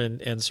 Carmenier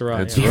and Syrah.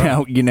 That's yeah.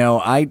 right. You know,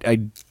 I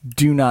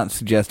do not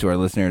suggest to our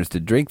listeners to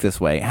drink this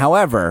way.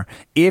 However,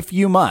 if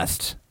you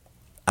must,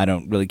 I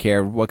don't really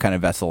care what kind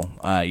of vessel.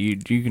 You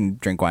can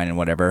drink wine in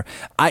whatever.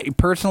 I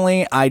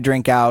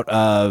drink out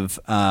of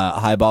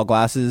highball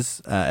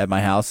glasses at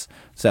my house.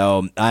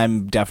 So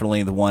I'm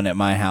definitely the one at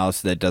my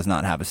house that does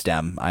not have a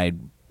stem. I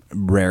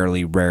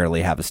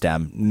rarely have a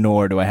stem,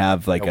 nor do I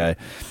have like a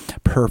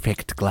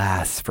perfect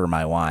glass for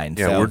my wine.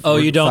 Yeah, so,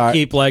 you don't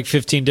keep like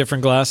 15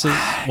 different glasses?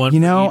 One for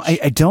each?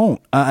 I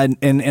don't.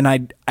 And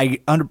I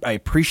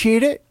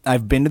appreciate it.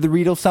 I've been to the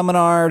Riedel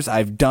seminars.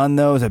 I've done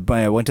those.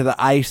 I went to the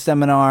ICE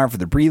seminar for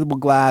the breathable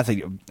glass.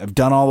 I've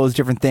done all those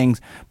different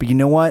things. But you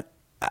know what?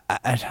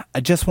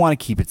 I just want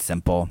to keep it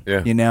simple.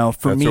 Yeah.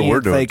 For That's me, what we're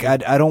it's doing. like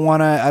I don't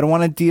want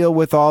to deal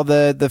with all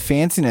the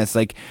fanciness.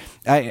 Like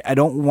I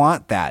don't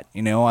want that.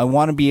 I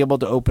want to be able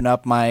to open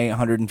up my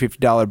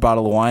 $150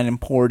 bottle of wine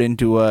and pour it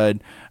into a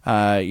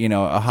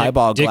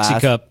highball Dixie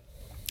glass cup.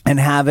 and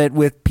have it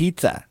with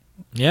pizza.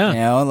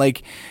 Yeah.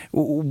 Like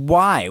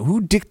why?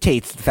 Who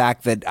dictates the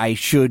fact that I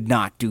should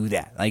not do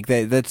that? Like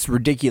that's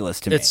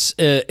ridiculous to me.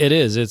 It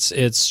is.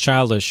 It's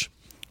childish.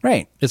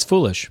 Right. It's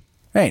foolish.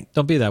 Right.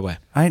 Don't be that way.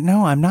 I'm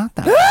not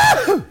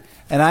that.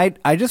 And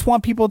I just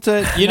want people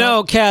to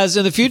Kaz,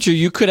 in the future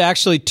you could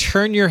actually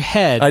turn your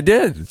head I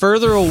did.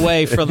 further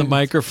away from the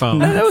microphone.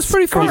 That was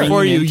pretty fun.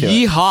 Before you Into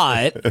it.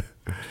 yeehaw it.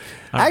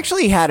 I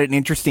actually had an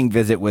interesting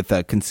visit with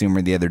a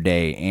consumer the other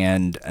day,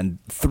 and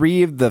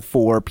 3 of the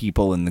 4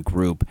 people in the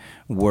group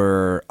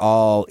were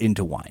all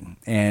into wine,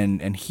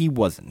 and he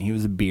wasn't. He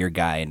was a beer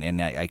guy,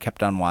 and I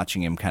kept on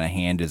watching him kind of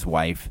hand his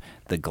wife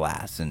the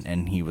glass,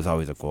 and he was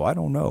always like, well, I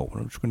don't know.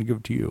 I'm just going to give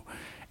it to you.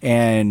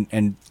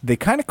 And they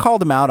kind of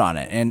called him out on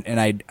it, and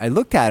I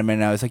looked at him,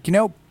 and I was like,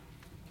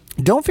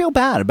 don't feel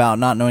bad about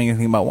not knowing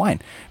anything about wine,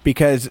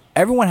 because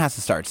everyone has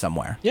to start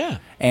somewhere. Yeah.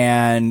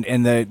 And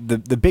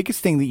the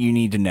biggest thing that you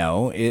need to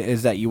know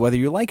is that whether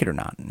you like it or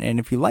not. And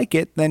if you like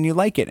it, then you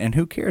like it. And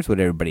who cares what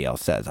everybody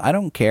else says? I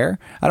don't care.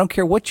 I don't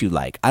care what you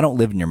like. I don't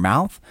live in your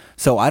mouth,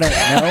 so I don't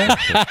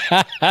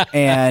know.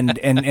 and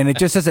it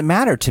just doesn't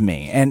matter to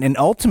me. And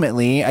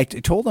ultimately, I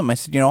told him, I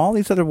said, all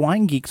these other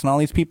wine geeks and all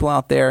these people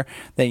out there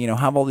that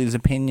have all these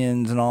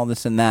opinions and all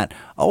this and that.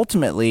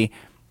 Ultimately,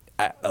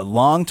 a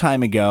long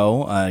time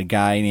ago, a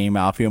guy named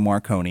Alfio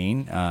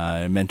Marconi,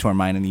 a mentor of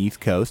mine on the East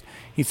Coast,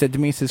 he said to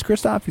me, he says,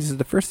 Christoph, he says,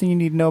 the first thing you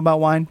need to know about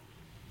wine,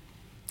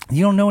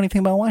 you don't know anything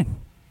about wine.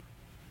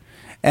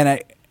 And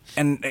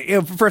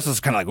first I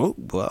was kind of like,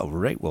 well,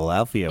 right, well,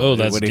 Alfio. Oh,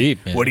 that's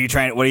deep, man. What are you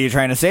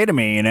trying to say to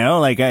me?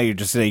 Like, you're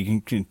just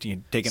you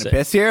taking a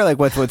piss here? Like,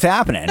 what's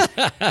happening?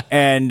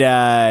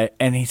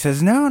 And he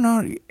says,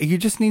 no, you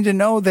just need to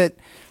know that,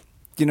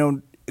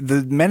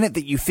 the minute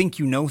that you think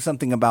you know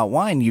something about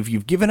wine,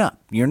 you've given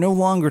up. You're no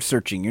longer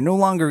searching. You're no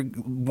longer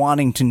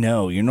wanting to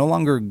know. You're no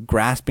longer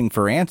grasping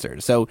for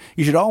answers. So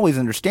you should always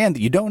understand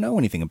that you don't know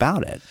anything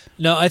about it.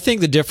 No, I think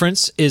the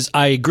difference is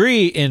I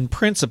agree in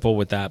principle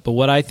with that, but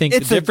what I think the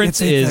difference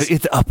is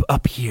it's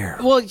up here.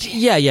 Well,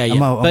 yeah.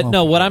 But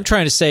no, what I'm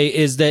trying to say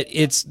is that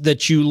it's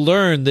that you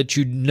learn that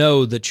you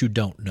know that you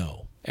don't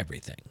know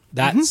everything.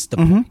 That's the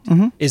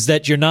point. Is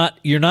that you're not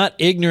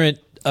ignorant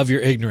of your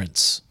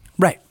ignorance.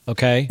 Right.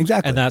 Okay.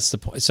 Exactly. And that's the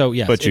point. So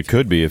yes, But you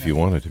could be if you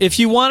wanted to. If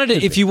you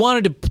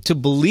wanted to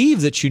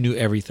believe that you knew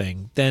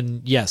everything,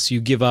 then yes,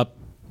 you give up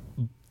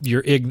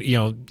your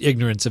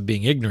ignorance of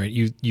being ignorant.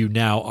 You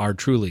now are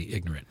truly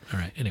ignorant. All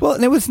right. Anyway. Well,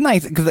 and it was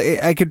nice because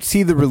I could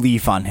see the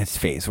relief on his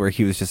face where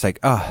he was just like,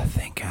 oh,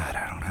 thank God,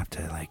 I don't have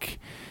to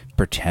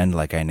pretend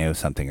like I know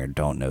something or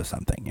don't know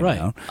something. You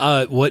know?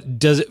 What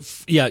does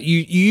it? Yeah. You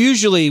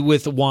usually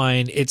with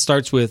wine, it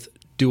starts with,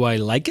 do I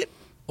like it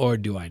or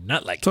do I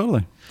not like it?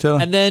 Totally.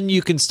 And then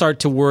you can start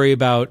to worry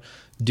about,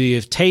 do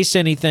you taste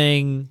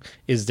anything?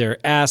 Is there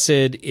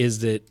acid? Is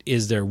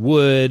there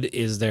wood?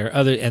 Is there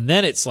other? And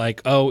then it's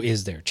like, oh,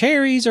 is there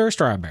cherries or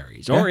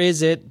strawberries? Or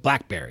is it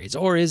blackberries?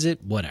 Or is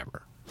it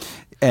whatever?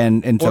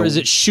 And so, or is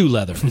it shoe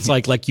leather? It's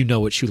like what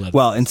shoe leather.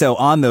 Well, and so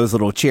on those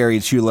little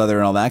cherries, shoe leather,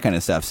 and all that kind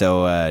of stuff.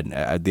 So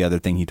the other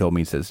thing he told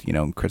me, he says,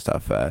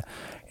 Christoph,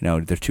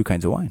 there's 2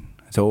 kinds of wine.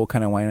 So what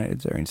kind of wine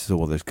is there? And he says,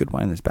 well, there's good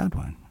wine, and there's bad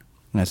wine.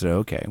 And I said,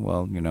 okay,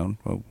 well,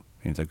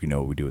 he's like,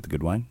 what we do with the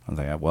good wine? I was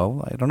like,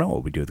 well, I don't know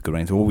what we do with the good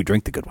wine. So, we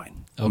drink the good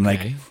wine. Okay. I'm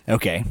like,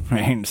 okay,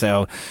 right?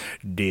 So,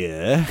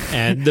 duh.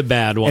 And the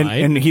bad wine.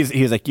 and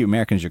he's like, you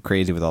Americans, you're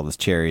crazy with all this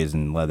cherries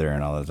and leather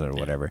and all this or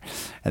whatever.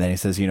 And then he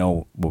says,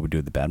 what we do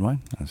with the bad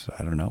wine? I said,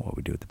 I don't know what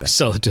we do with the bad wine.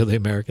 Sell it to the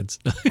Americans.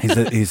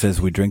 He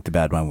says, we drink the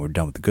bad wine when we're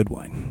done with the good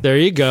wine. There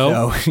you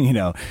go.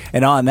 So,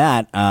 and on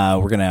that,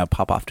 we're going to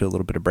pop off to a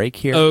little bit of break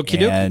here.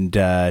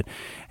 Okey-doke.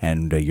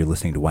 And you're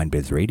listening to Wine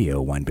Biz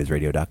Radio,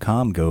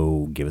 winebizradio.com.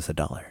 Go give us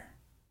 $1.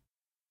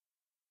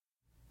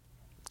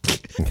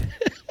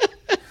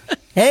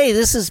 Hey,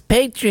 this is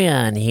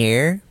Patreon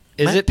here.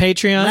 Is it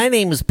Patreon? My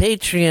name is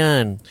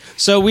Patreon.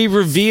 So we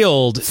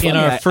revealed in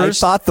our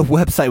first. I thought the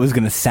website was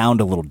going to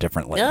sound a little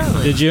differently.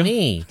 Oh, Did you?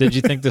 Me. Did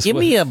you think this? Give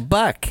me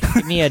 $1.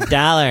 Give me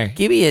 $1.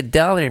 Give me $1,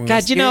 God,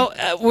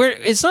 mister.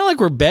 it's not like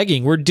we're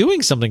begging. We're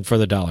doing something for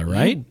the $1,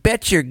 right? You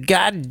bet your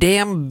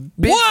goddamn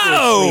business.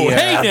 Whoa! we are.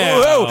 Hey now.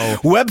 Whoa,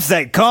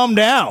 website, calm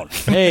down.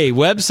 Hey,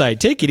 website,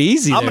 take it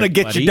easy. I'm going to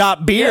get you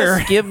beer.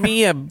 Yes, give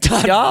me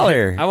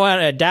 $1. I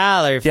want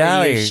 $1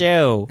 for your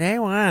show. I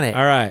want it.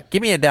 All right.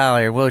 Give me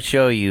 $1. We'll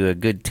show you a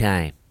good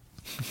time.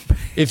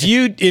 If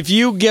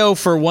you go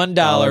for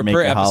 $1 make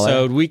per a holler.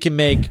 episode, we can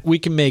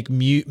make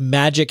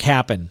magic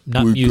happen.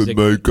 Not music.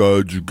 magic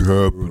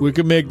happen. We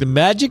can make the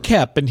magic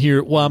happen here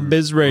at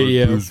WAMBIZ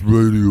Radio. This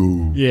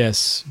radio.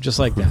 Yes, just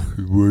like that.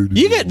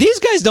 Radio. These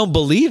guys don't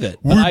believe it.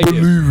 But We I do.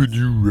 believe in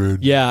you,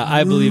 Randy. Yeah,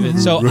 I believe it.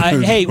 So,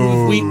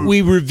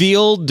 we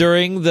revealed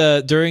during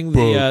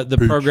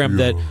the program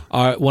that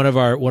one of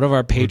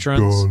our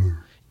patrons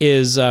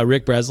is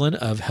Rick Breslin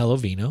of Hello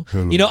Vino.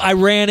 You know, I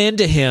ran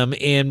into him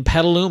in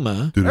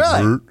Petaluma Did it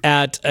hurt?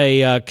 at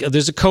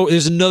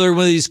there's another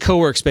one of these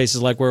co-work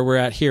spaces like where we're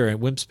at here at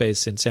Wimp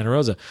Space in Santa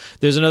Rosa.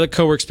 There's another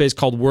co-work space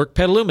called Work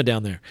Petaluma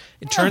down there.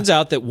 It turns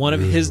out that one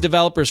of his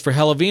developers for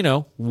Hello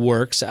Vino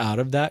works out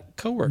of that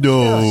co-work.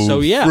 No,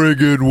 So yeah.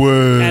 friggin'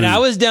 way. And I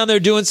was down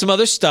there doing some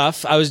other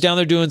stuff. I was down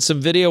there doing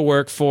some video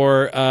work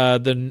for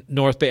the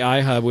North Bay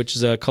iHub, which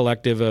is a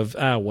collective of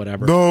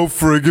whatever. No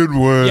friggin'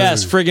 way.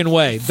 Yes, friggin'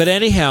 way. But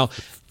anyhow,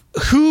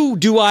 who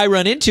do I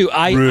run into?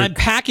 I'm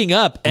packing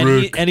up,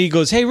 and he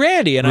goes, "Hey,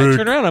 Randy," and I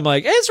turn around. I'm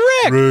like, "It's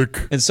Rick."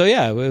 Rick. And so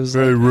yeah, it was,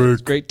 Hey, it was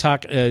Rick. great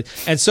talk.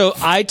 And so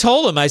I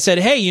told him, I said,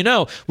 "Hey,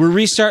 we're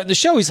restarting the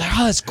show." He's like,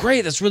 "Oh, that's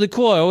great. That's really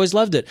cool. I always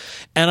loved it."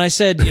 And I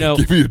said,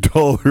 Give me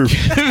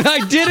 $1.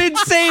 I didn't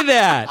say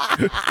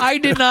that. I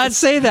did not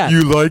say that.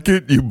 You like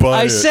it? You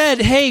buy I it.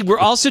 said, "Hey, we're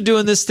also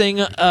doing this thing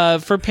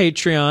for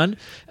Patreon,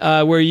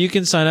 where you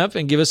can sign up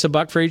and give us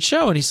 $1 for each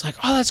show." And he's like,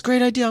 "Oh, that's a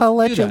great idea. I'll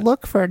let you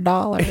look for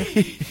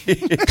 $1.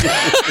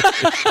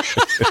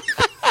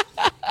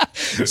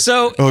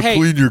 So, I'll hey,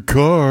 clean your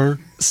car.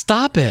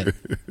 stop it.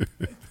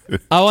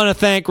 I want to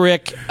thank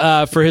Rick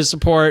for his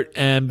support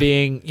and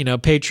being,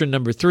 patron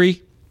number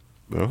 3.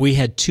 We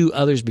had 2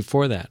 others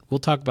before that.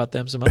 We'll talk about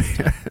them some other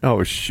time.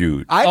 Oh,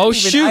 shoot. I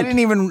shoot. didn't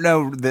even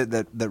know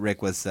that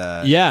Rick was.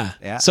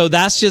 Yeah. So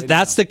that's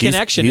the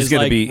connection. he's Is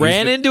gonna like be- he's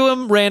ran gonna- into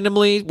him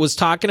randomly, was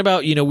talking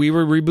about, we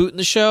were rebooting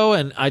the show,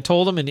 and I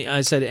told him, and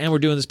I said, and we're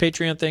doing this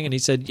Patreon thing, and he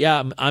said,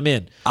 yeah, I'm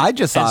in. I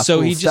just saw And so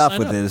cool he just stuff signed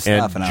with up. his And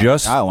stuff, and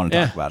just- I want to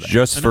talk Yeah. about it.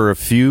 Just for a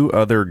few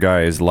other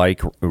guys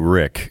like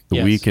Rick,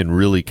 Yes. we can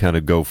really kind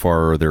of go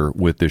farther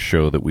with this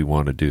show that we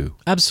want to do.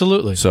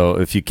 Absolutely. So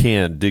if you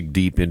can, dig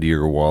deep into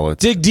your wallet.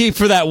 Dig deep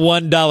for that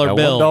 $1 That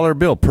bill. $1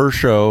 bill per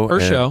show. Per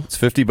and show. It's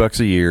 $50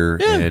 a year,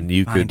 Yeah. and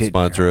you could did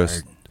sponsor your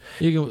us.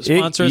 You can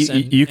sponsor us.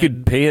 You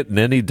could pay it in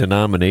any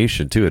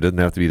denomination too. It doesn't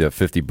have to be that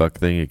 $50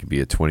 thing. It could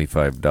be a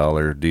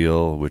 $25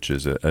 deal, which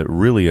is a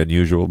really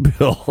unusual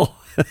bill.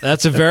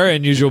 That's a very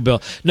unusual bill.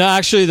 No,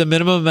 actually, the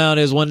minimum amount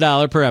is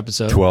 $1 per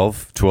episode.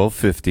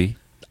 $12.50.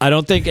 I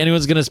don't think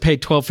anyone's going to pay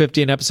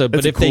 $12.50 an episode,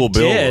 but That's a if cool they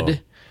bill, did,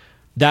 though.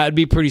 that would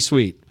be pretty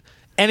sweet.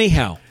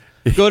 Anyhow,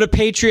 go to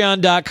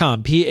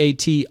patreon.com,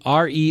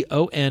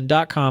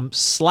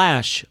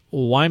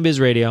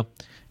 patreon.com/WineBizRadio,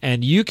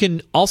 and you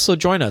can also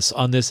join us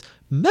on this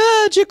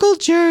magical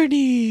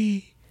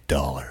journey.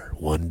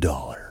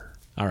 $1.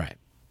 All right.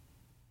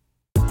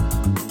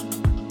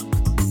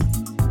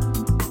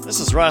 This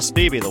is Ross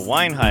Beebe, the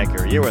wine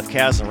hiker, here with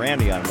Kaz and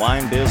Randy on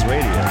Wine Biz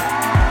Radio.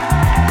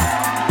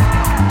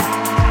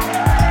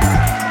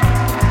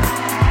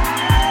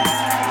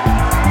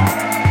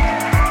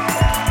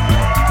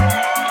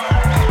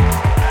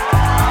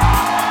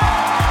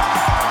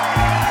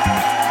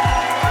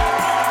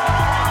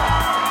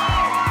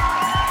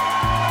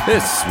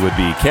 This would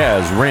be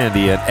Kaz,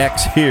 Randy, and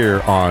X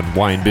here on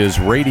Wine Biz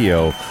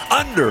Radio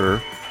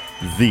under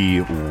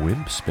the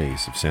Wimp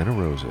Space of Santa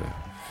Rosa.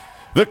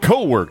 The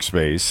co-work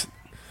space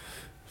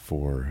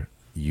for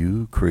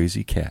you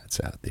crazy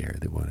cats out there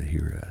that want to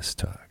hear us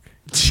talk.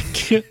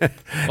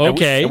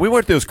 Okay. And we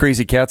want those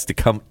crazy cats to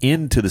come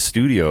into the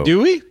studio.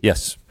 Do we?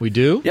 Yes. We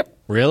do? Yep.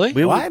 Really?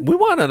 We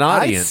want an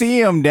I audience.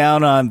 see them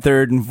down on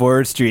 3rd and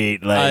 4th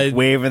Street, like I-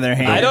 waving their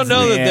hands. I don't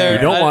know in the that they're- We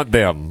air. don't I- want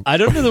them. I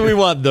don't know that we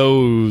want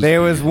those.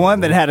 There was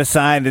one that had a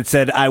sign that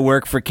said "I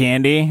work for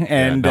candy,"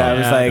 and Yeah, no, I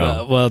was yeah, like,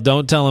 no. Well,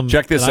 don't tell them.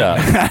 Check this out.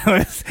 I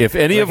was, If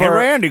any like, of hey, our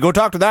Randy, go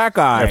talk to that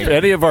guy. If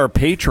any of our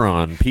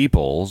Patreon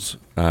peoples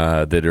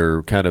that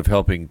are kind of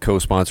helping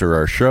co-sponsor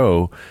our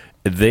show,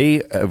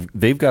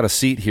 they've got a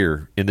seat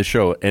here in the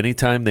show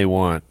anytime they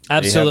want. They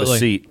have Absolutely. a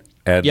seat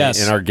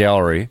Yes. in our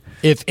gallery.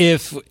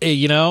 If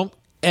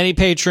any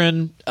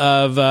patron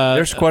of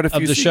There's quite a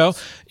few of the seats. show,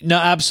 no,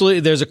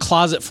 absolutely. There's a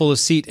closet full of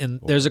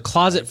there's a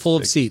closet full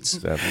of seats.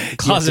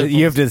 Closet.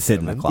 You have to sit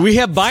in the closet. We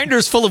have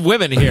binders full of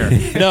women here.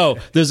 No,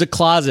 there's a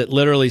closet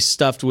literally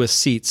stuffed with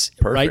seats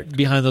right Perfect.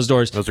 behind those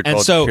doors. Those are and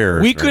called so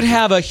chairs, we could right?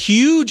 have a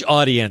huge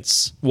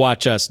audience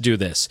watch us do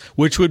this,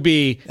 which would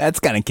be That's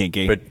kind of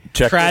kinky. But check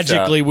this out.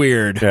 tragically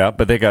weird. Yeah,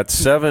 but they got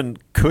 7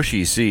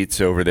 cushy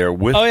seats over there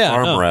with Oh yeah,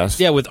 armrests.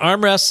 Yeah, with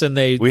armrests, and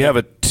We have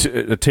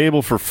a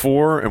table for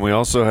 4, and we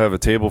also have a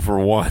table for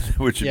 1,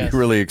 which would Yes. be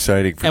really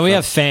exciting. For and we some-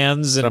 have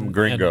fans and some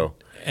gringo.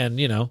 and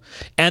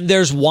and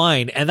there's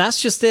wine, and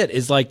that's just it.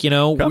 Is like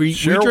we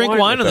share drink wine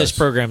wine with on this us.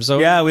 program, so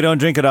yeah, we don't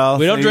drink it all.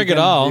 We don't so drink you it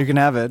can- all. You can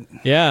have it.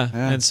 yeah.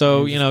 And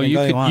so you just drink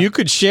all you want. you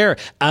could share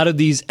out of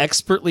these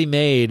expertly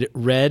made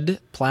red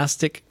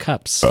plastic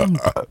cups.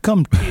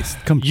 Come taste.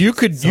 You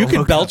could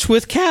belch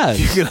with Kaz.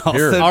 You can also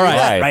Here. do All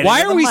that right.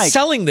 Why into are the we mic.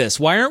 selling this?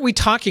 Why aren't we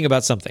talking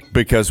about something?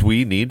 Because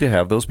we need to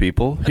have those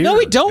people here. No,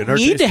 we in don't our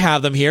need to tasting.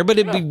 have them here, but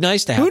it'd be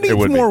nice to have Who them. needs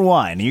would be. more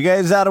wine? You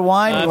guys out of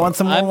wine? You want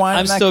some more I'm- wine?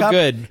 I'm in that still cup?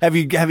 good. Have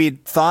you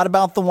thought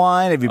about the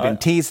wine? Have you been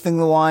tasting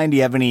the wine? Do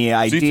you have any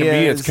ideas? See, to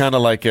me, it's kind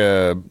of like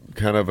a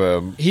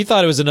He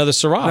thought it was another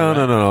Syrah. no,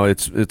 right? no.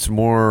 It's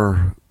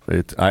more.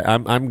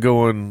 I'm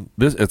going.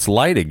 This it's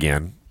light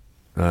again.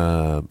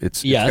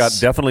 It's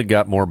definitely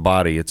got more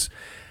body.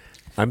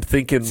 I'm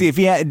thinking. See, if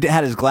he had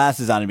his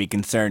glasses on, I'd be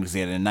concerned because he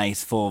had a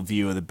nice full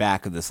view of the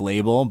back of this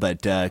label.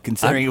 But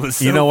considering it was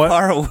so you know what?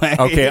 far away,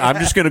 Okay, I'm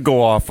just going to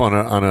go off on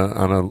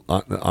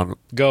a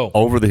Go.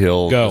 over the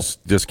hill. Go.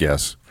 Just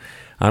guess.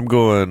 I'm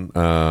going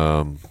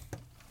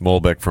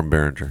Malbec from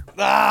Behringer.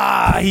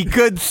 he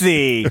could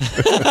see.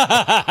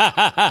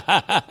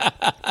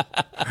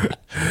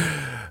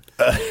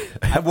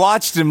 I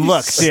watched him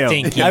look too.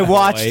 Stinky I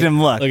watched boy.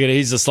 him look. Look at it.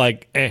 He's just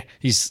like,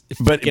 he's.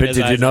 But flicking his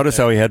did you eyes notice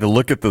out how he had to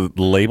look at the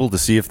label to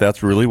see if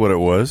that's really what it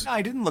was?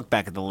 I didn't look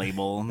back at the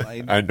label.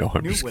 I know,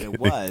 I'm knew just what it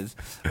kidding. was.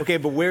 Okay,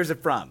 but where's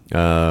it from?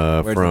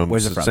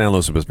 Where's it from? San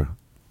Luis Obispo.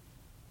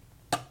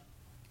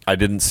 I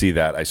didn't see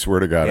that. I swear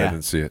to God, I Yeah.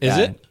 didn't see it. Is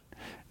it?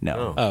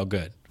 No, Oh,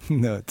 good.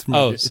 no, it's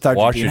Oh, it's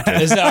Argentina.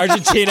 Washington. Is it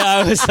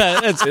Argentina?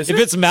 If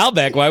it's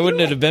Malbec, why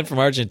wouldn't it have been from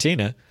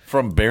Argentina?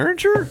 From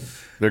Behringer?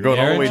 They're going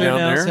all the way Behringer down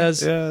now there?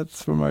 says- Yeah,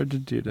 it's from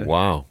Argentina.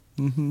 Wow.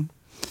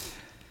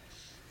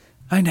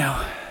 I know.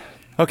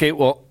 Okay,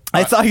 well,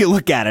 I saw you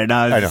look at it, and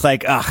I was I just know.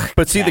 like, ugh.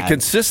 but see, the Dad.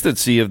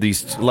 consistency of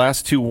these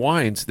last two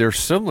wines, they're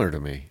similar to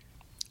me.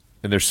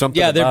 And there's something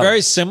Yeah, they're about very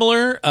it.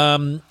 similar.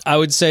 I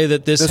would say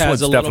that this This has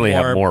one's a little definitely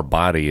more, have more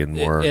body and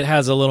more. It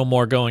has a little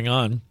more going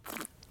on.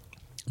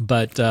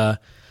 But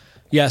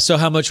yeah, so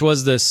how much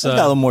was this? It's got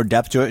a little more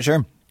depth to it,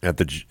 sure. at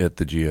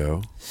the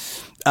GO.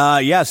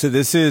 Yeah, so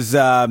this is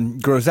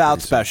Gross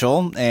Out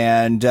Special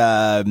and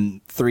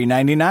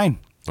 $3.99.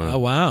 Oh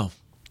wow!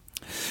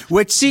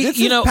 Which See, this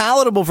you is know,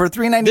 palatable for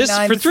 $3.99. This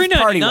for This is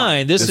party $3.99.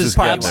 wine. This This is is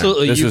getting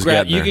absolutely there. This you is grab.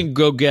 getting You there. can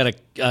go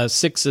get a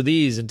 6 of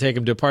these and take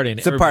them to a party, and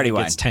It's a party everybody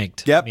wine. gets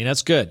tanked. Yep. I mean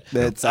that's good.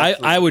 It's I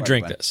absolutely would party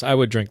drink wine. this. I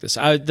would drink this.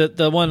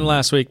 The one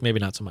last week maybe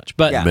not so much,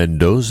 but Yeah.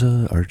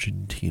 Mendoza,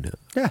 Argentina.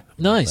 Yeah.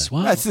 nice.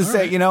 Wow. That's just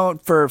say,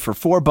 for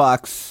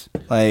 $4,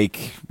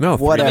 like No,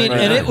 whatever. I mean,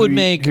 and it would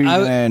make- Who you I-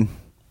 gonna-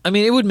 I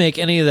mean, it would make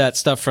any of that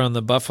stuff from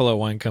the Buffalo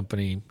Wine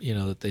Company,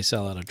 that they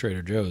sell out of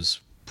Trader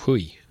Joe's.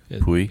 Pui.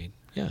 Pui? I mean,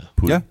 yeah.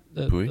 Pui? Yeah.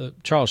 Pui? The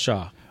Charles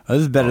Shaw. Oh,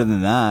 this is better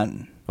than that.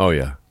 Oh,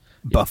 yeah.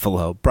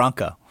 Buffalo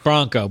Bronco.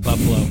 Bronco,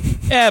 Buffalo.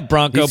 Yeah,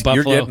 Bronco, Buffalo.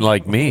 You're getting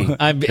like me.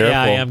 I Careful.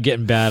 am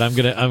getting bad. I'm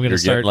gonna You're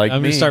start. getting like I'm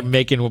gonna me. start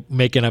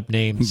making up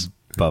names.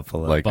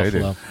 Buffalo. Like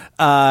Buffalo,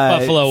 I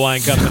Buffalo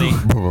Wine Company.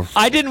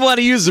 I didn't want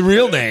to use the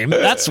real name.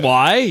 That's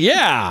why.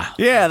 Yeah,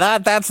 Yeah,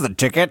 that's the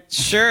ticket.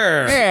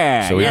 sure.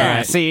 Yeah, So we- yeah.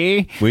 Alright.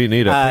 See, do. We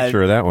need a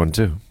picture of that one,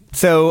 too.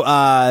 so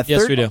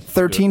Yes, we do.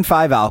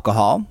 13.5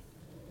 alcohol.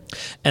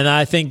 And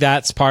I think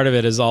that's part of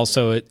it. Is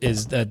also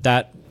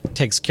that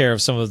takes care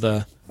of some of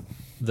the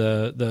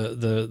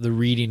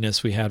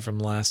readiness we had from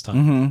last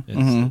time.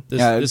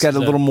 Yeah, it's got a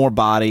little more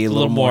body, a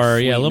little more,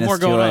 a little more sweetness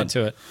going to on it.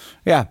 to it.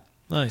 Yeah,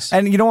 Nice.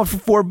 and you know what?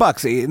 For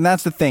 $4, and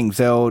that's the thing.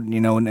 So and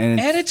And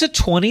it's a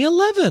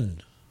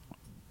 2011,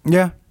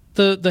 yeah,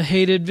 the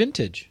hated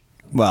vintage.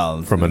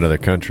 well, From another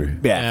country.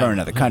 yeah, from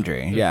another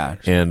country. Yeah,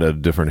 And a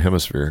different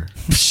hemisphere.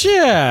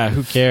 Yeah,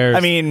 who cares? I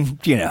mean,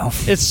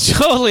 it's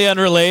totally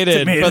unrelated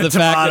Tomato, for the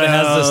fact that it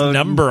has this tomato.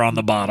 number on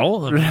the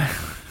bottle. All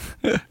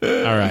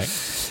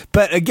right.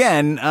 but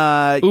again,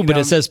 Ooh, but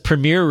it says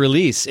premiere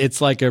release. It's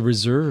like a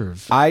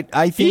reserve. I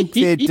think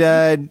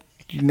that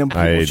people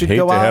I'd should hate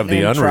go to out have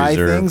the and try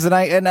unreserved. things, and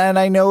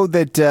I know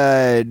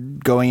that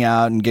going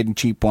out and getting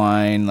cheap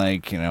wine,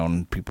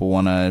 and people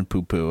want to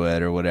poo poo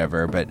it or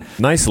whatever, but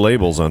Nice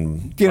labels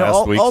on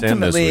last week's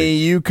and this ultimately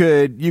week.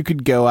 you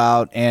could go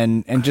out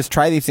and just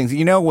try these things.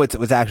 You know what's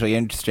actually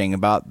interesting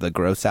about the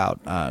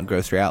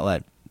grocery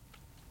outlet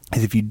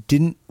is if you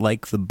didn't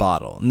like the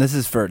bottle, and this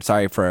is for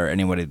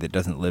anybody that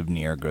doesn't live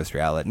near a grocery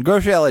outlet. And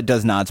grocery outlet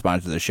does not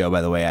sponsor the show,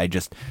 by the way. I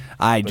just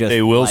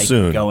they will like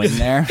soon. going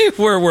there.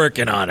 We're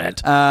working on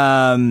it.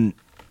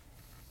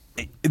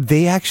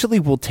 They actually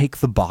will take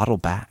the bottle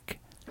back.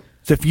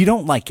 So if you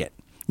don't like it,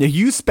 if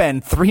you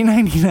spend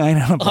 $3.99 on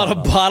a On a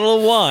bottle, bottle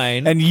of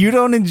wine. and you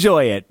don't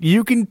enjoy it,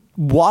 you can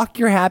walk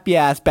your happy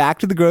ass back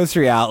to the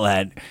grocery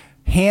outlet,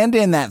 hand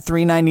in that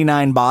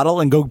 $3.99 bottle,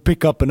 and go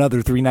pick up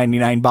another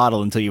 $3.99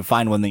 bottle until you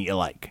find one that you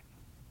like.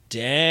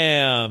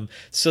 Damn.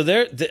 So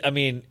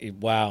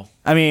wow.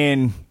 I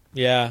mean,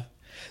 Yeah.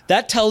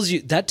 That tells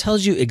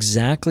you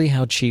exactly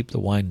how cheap the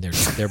wine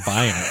they're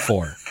buying it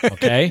for.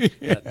 Okay?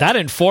 That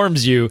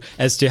informs you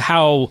as to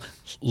how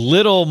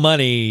little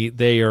money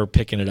they are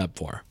picking it up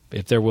for.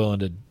 If they're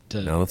willing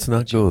Now let's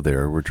not go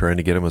there. We're trying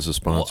to get him as a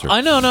sponsor.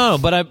 I know, no,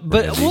 but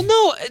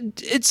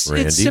it's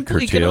Randy, it's simple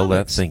curtail that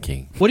economics.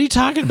 thinking. What are you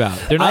talking about?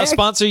 They're not a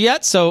sponsor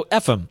yet, so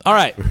F them. All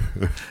right.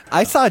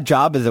 I saw a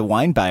job as a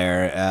wine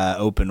buyer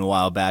open a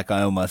while back.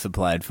 I almost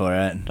applied for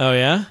it. Oh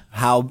yeah.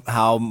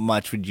 How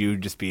much would you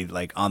just be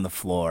like on the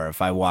floor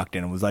if I walked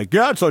in and was like,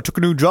 yeah, so I took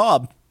a new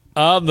job.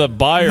 I'm the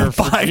buyer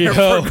for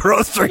For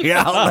grocery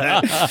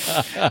outlet.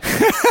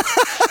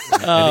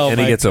 And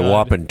he gets a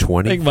whopping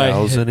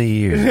 $20,000 a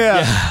year.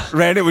 Yeah.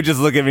 Randy would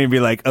just look at me and be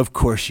like, "Of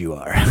course you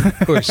are. Of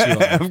course you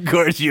are. Of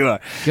course you are.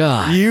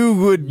 God, you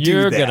would do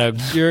you're that."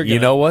 gonna. You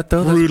know what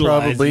though? That's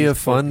brutalize probably a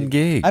these fun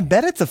gig. I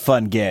bet it's a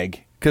fun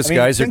gig. Because I mean,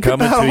 guys are think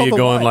coming about to all you the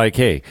going wine. like,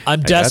 "Hey,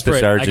 I'm I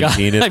desperate. got this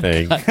Argentina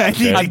thing.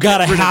 I've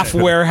got a half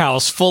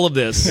warehouse full of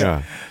this.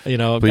 Yeah. You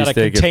know, I've Please got a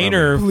take it from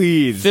container me.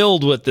 Please.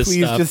 filled with this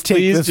Please stuff. just take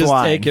Please this just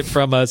wine. take it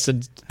from us.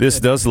 And This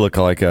does look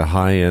like a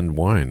high-end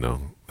wine,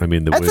 though. I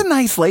mean, That's a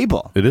nice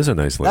label. it is a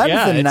nice label. That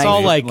yeah, is a it's nice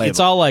all like label. it's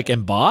all like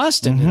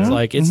embossed, and it's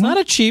like it's not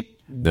a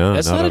cheap. No,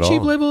 That's not not at a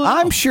cheap all. label. At all.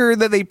 I'm sure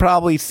that they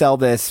probably sell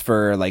this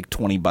for like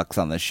 $20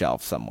 on the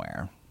shelf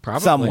somewhere.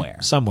 Probably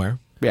Somewhere.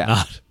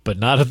 Yeah. but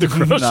not at the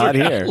grocery. Not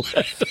here.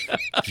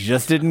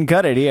 Just didn't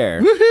cut it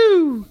here.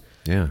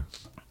 Yeah.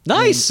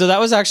 Nice. So that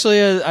was actually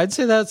I'd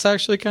say that's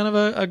actually kind of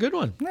a good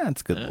one. Yeah,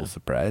 it's a good little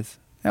surprise.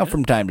 Now,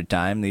 from time to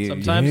time,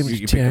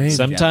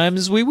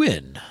 Sometimes we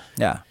win.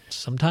 Yeah.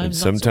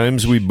 Sometimes And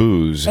sometimes we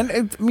booze. And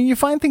I mean, you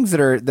find things that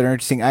are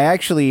interesting. I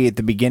actually, at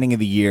the beginning of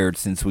the year,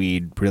 since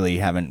we really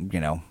haven't,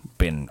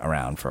 been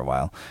around for a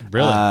while.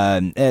 Really?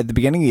 At the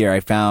beginning of the year, I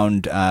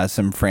found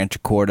some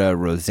Franciacorta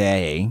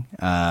Rosé,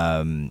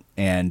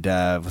 and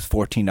it was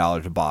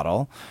 $14 a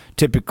bottle.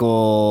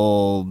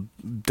 Typical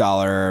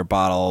dollar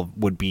bottle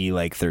would be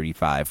like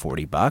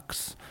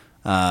 $35-$40.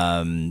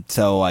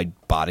 So I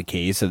bought a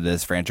case of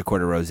this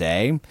Franciacorta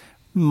Rosé.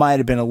 Might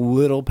have been a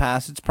little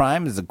past its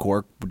prime, as the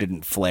cork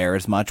didn't flare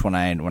as much when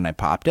I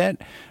popped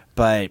it,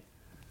 but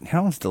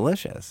it's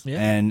delicious. Yeah.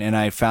 And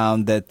I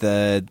found that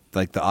the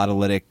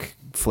autolytic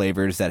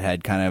flavors that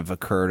had kind of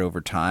occurred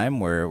over time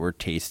were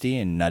tasty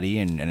and nutty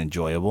and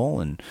enjoyable,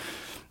 and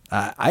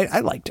I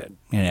liked it.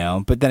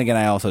 But then again,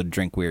 I also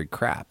drink weird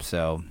crap,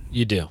 so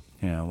you do.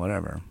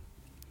 Whatever.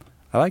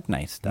 I like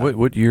nice stuff.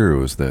 What year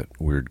was that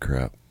weird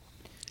crap?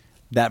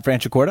 That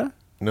Franciacorta?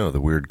 No, the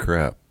weird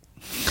crap.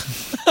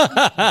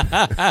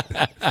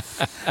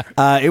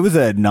 It was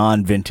a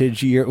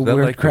non-vintage year. Is that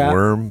weird like crap. the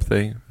worm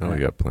thing? Oh, we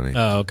got plenty.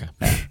 Oh, okay.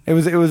 It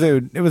was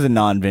a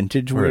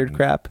non-vintage We're weird at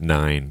crap.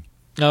 9.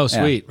 Oh,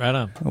 sweet. Right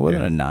on. It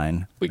wasn't a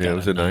 9. We Yeah, got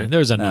was it 9?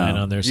 There's a No. 9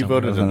 on there You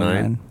somewhere. voted a Wasn't it 9?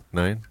 nine?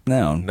 9?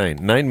 No. 9.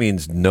 9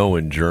 means no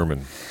in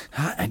German.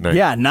 Nine.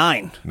 Yeah,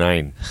 9.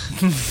 9.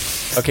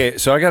 Okay,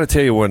 so I got to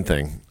tell you one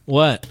thing.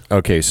 What?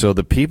 Okay, so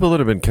the people that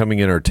have been coming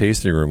in our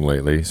tasting room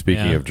lately,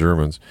 speaking Yeah. of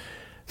Germans,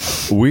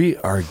 we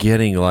are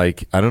getting I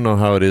don't know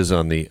how it is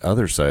on the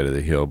other side of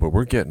the hill, but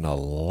we're getting a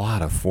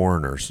lot of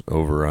foreigners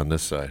over on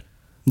this side.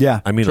 Yeah.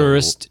 I mean,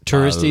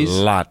 Touristies? a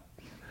lot.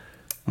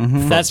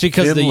 That's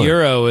because the Finland.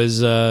 euro is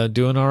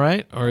doing all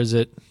right, or is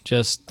it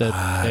just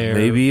that they're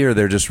Maybe, or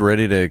they're just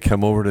ready to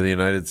come over to the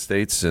United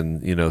States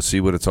and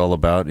see what it's all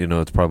about.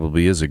 It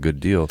probably is a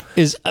good deal.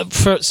 is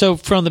so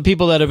from the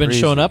people that have been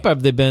Crazy. showing up?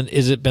 Have they been?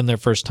 Is it been their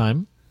first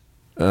time?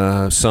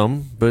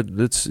 Some, but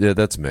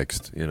that's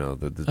mixed.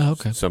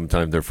 Okay.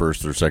 Sometimes they're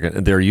first or second,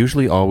 and they're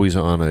usually always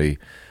on an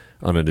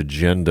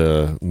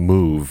agenda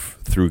move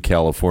through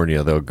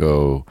California. They'll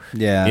go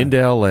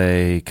into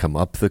LA, come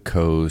up the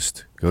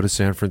coast, go to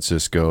San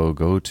Francisco,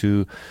 go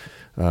to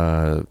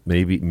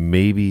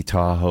maybe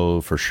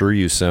Tahoe, for sure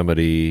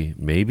Yosemite,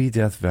 maybe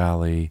Death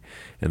Valley,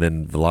 and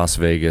then Las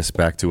Vegas,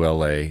 back to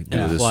LA.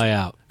 Fly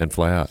out. And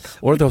fly out.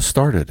 Or they'll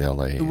start at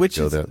LA. Which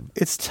is,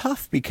 it's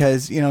tough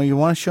because, you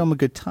want to show them a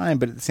good time,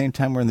 but at the same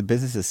time, we're in the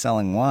business of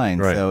selling wine.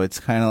 Right. So it's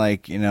kind of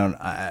like,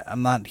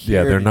 I'm not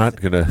here. Yeah, they're not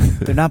going to.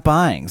 They're not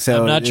buying.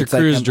 So I'm not your it's like,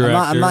 cruise I'm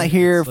director. not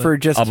here It's for like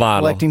just a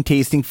model. collecting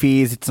tasting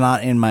fees. It's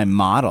not in my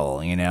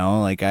model,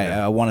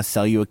 I want to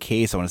sell you a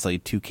case. I want to sell you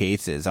 2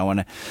 cases. I want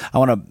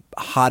a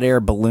hot air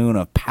balloon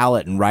of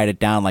palette and write it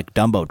down like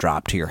Dumbo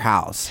Drop to your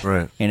house.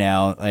 Right.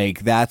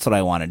 That's what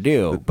I want to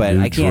do. But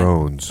new I can't.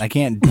 drones. I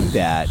can't do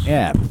that.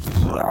 Yeah.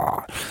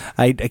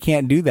 I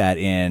can't do that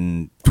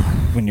when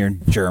you're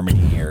in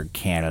Germany or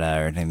Canada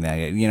or anything like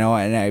that.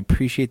 And I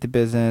appreciate the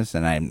business,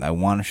 and I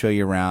want to show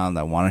you around.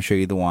 I want to show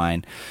you the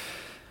wine.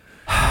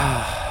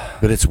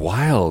 But it's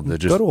wild. They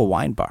just Go to a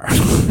wine bar. Go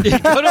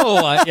to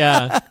Hawaii.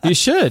 Yeah, you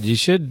should. You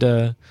should.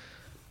 You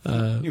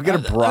get a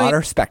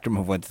broader spectrum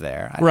of what's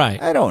there.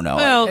 Right. I don't know.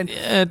 Well, And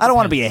it I don't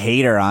want to be a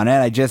hater on it.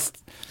 I just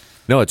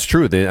No, it's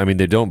true. They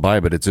don't buy,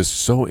 but it's just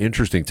so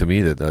interesting to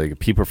me that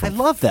people from I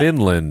love that.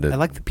 Finland. I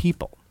like the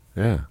people.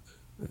 Yeah.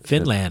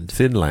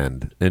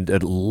 Finland. And a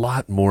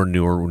lot more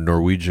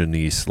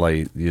Norwegian-y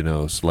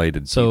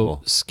slated So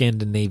people.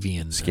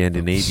 Scandinavian.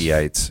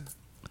 Scandinavites.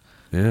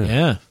 Yeah.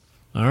 Yeah.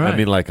 All right. I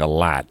mean, like a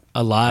lot.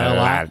 a lot.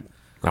 A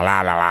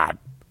lot.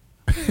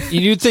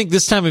 You'd think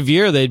this time of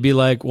year they'd be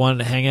like wanting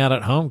to hang out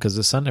at home because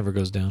the sun never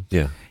goes down.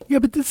 Yeah. Yeah,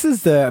 but this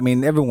is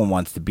everyone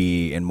wants to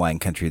be in wine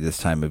country this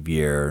time of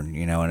year,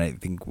 and I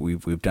think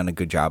we've done a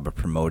good job of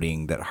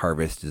promoting that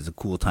harvest is a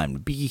cool time to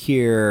be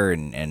here,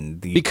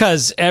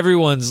 because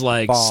everyone's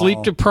like fall.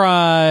 sleep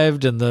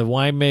deprived and the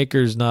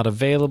winemaker's not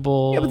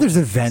available. Yeah, but there's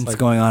events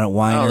going on at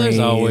wineries. Oh, there's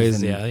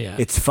always, and yeah.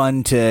 It's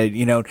fun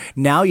to,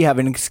 now you have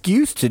an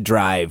excuse to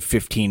drive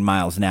 15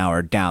 miles an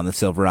hour down the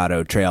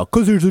Silverado Trail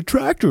because there's a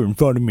tractor in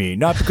front of me,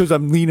 not because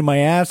I'm leaning my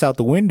ass out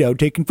the window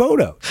taking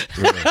photos.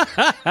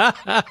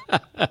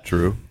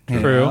 True.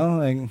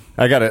 True.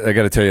 I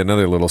gotta tell you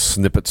another little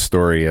snippet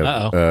story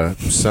of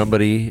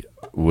somebody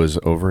was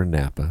over in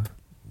Napa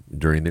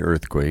during the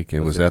earthquake.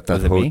 It was at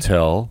that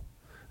hotel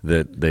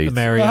that The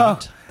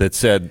Marriott. that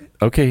said,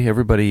 "Okay,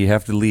 everybody, you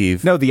have to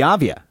leave." No, the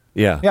Avia.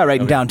 Yeah, right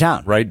in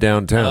downtown. Right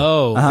downtown.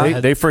 Oh,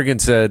 they friggin'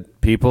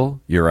 said,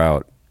 "People, you're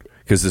out,"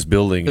 because this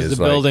building is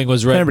the building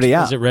was red. everybody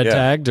out. Was it red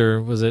tagged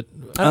or was it?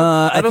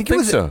 I don't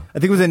think so. I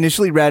think it was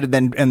initially red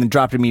and then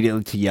dropped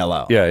immediately to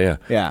yellow.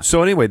 Yeah.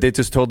 So anyway, they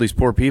just told these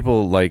poor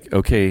people, like,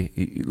 okay,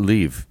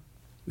 leave.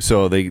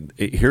 So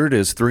here it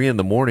is, 3 a.m,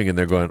 and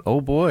they're going, oh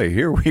boy,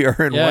 here we are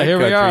in wine country. Yeah, here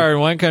we are in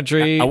wine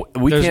country.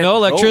 There's no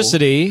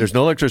electricity. There's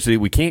no electricity.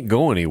 We can't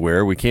go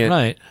anywhere. We can't.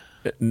 Right.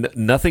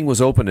 Nothing was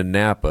open in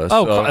Napa.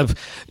 Oh,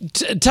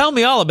 tell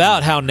me all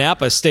about how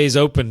Napa stays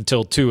open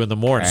till 2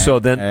 a.m. So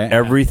then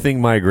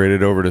everything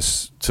migrated over to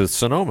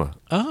Sonoma.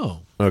 Oh.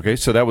 Okay,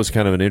 so that was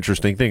kind of an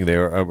interesting thing.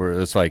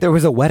 It's like there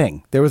was a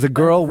wedding. There was a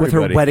girl with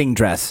her wedding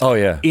dress. Oh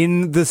yeah,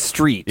 in the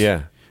street.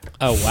 Yeah.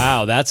 Oh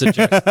wow, that's a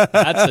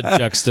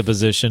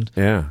juxtaposition.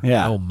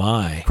 Yeah. Oh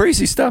my,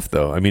 crazy stuff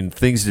though. I mean,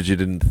 things that you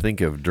didn't think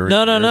of during.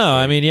 No.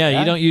 I mean,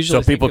 you don't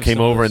usually. So people think of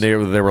came over and they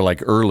were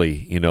like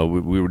early.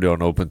 We were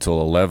doing open till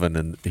 11,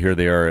 and here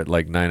they are at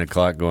like 9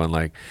 o'clock, going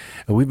like,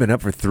 oh, "We've been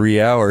up for 3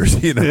 hours,"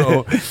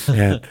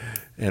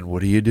 And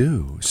what do you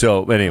do?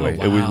 So anyway,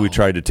 we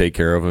tried to take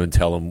care of them and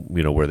tell them,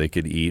 where they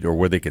could eat or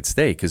where they could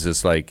stay, because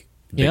it's like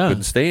they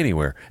couldn't stay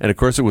anywhere. And of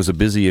course, it was a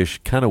busy-ish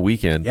kind of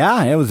weekend.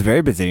 Yeah, it was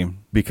very busy.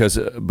 Because,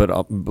 but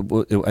I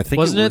think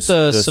wasn't it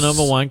the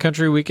Sonoma Wine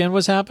Country weekend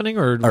was happening,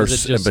 or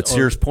was it just? But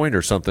Sears Point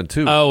or something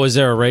too. Oh, was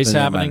there a race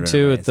happening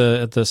too at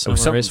the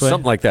Sonoma Raceway?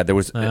 Something like that. There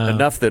was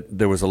enough that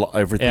there was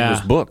everything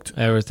was booked.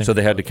 Everything. So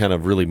they had to kind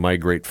of really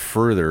migrate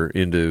further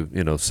into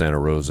Santa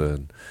Rosa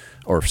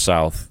or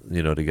south,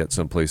 to get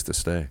someplace to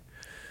stay.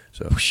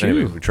 So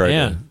anyway, we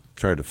tried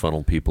to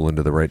funnel people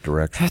into the right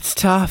direction. That's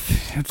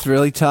tough. It's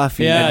really tough.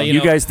 Yeah, you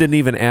guys didn't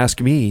even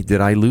ask me,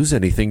 did I lose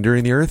anything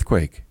during the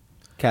earthquake?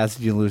 Cass,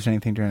 did you lose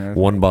anything during the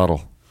earthquake? 1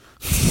 bottle.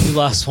 You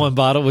lost 1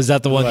 bottle. Was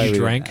that the one you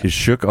drank? It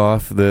shook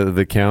off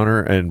the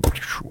counter and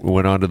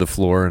went onto the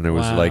floor, and there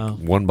was like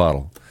 1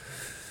 bottle.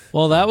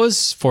 Well, that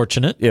was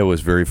fortunate. It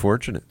was very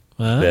fortunate.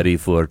 Very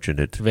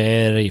fortunate.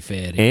 Very,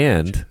 very.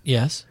 And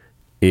yes,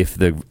 if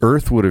the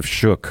earth would have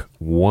shook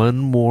one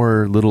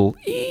more little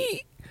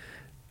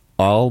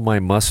all my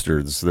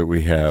mustards that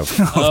we have,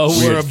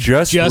 we had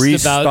just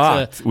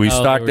restocked. We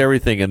stocked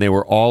everything, and they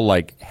were all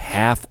like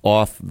half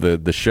off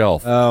the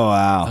shelf. Oh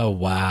wow! Oh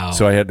wow!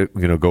 So I had to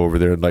go over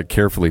there and like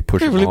carefully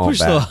push them all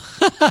back.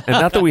 And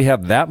not that we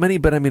have that many,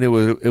 but I mean it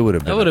would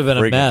have been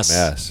a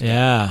mess.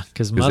 Yeah,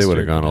 because they would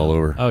have gone all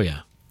over. Oh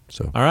yeah.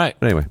 So all right.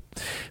 Anyway,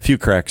 a few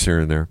cracks here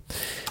and there,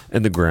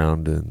 in the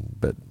ground,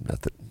 but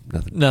nothing.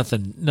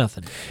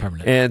 Nothing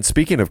permanent. And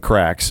speaking of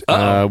cracks,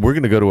 we're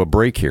going to go to a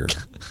break here.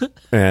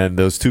 And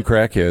those 2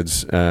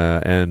 crackheads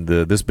and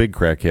this big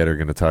crackhead are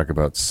going to talk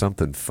about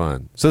something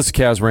fun. So this is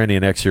Kaz, Randy,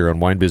 and X here on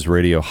Wine Biz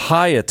Radio,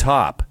 high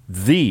atop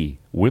the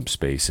Wimp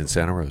Space in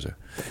Santa Rosa.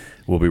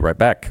 We'll be right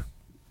back.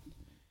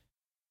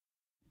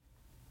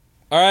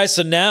 All right,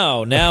 so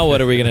now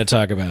what are we going to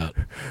talk about?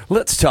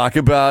 Let's talk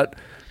about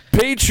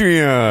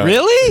Patreon.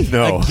 Really?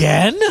 No.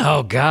 Again?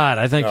 Oh, God.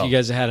 I think you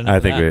guys have had enough. I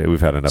think we've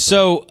had enough.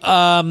 So,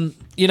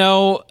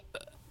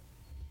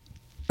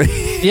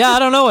 yeah, I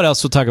don't know what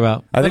else we'll talk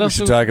about. I think we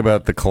should talk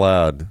about the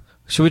cloud.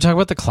 Should we talk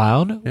about the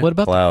cloud? What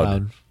about the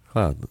cloud?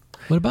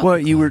 What about? Well,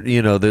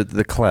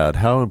 the cloud.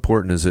 How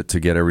important is it to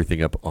get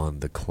everything up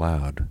on the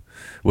cloud?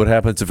 What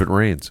happens if it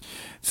rains?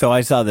 So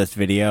I saw this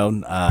video.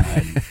 Come on,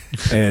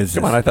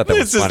 I thought that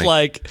was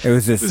funny. It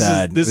was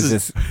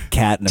this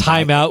cat in a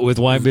timeout with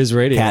Wine Biz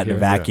Radio. Cat in a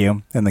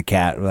vacuum, and the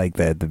cat, like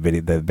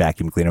the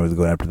vacuum cleaner was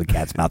going up to the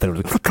cat's mouth. It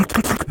was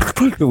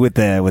like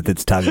with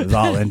its tongue, it was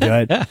all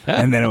into it,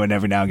 and then it would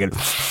every now and again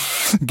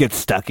get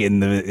stuck in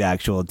the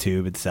actual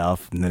tube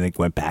itself, and then it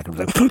went back and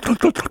was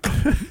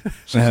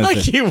like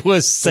he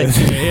was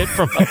taking a hit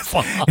from a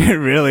fall. It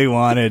really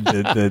wanted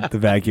the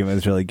vacuum. It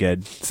was really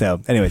good. So,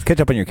 anyways,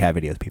 catch up on your cat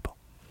videos, people.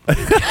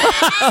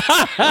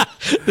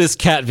 This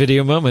cat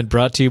video moment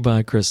brought to you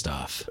by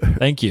Christoph.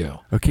 Thank you.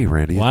 Okay,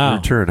 Randy. Wow.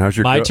 Your turn. How's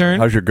your turn?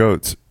 How's your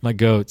goats? My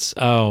goats.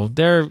 Oh,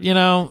 they're,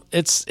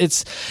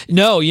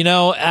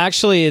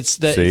 actually it's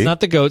See? not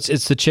the goats,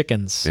 it's the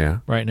chickens. Yeah.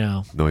 Right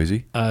now.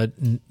 Noisy.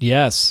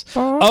 Yes.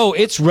 Oh,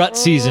 it's rut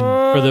season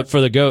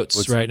for the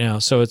goats right now.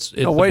 So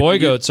the boy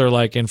goats are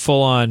like in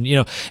full on,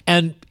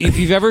 and if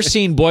you've ever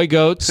seen boy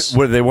goats.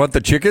 What, they want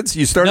the chickens?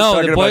 You started No,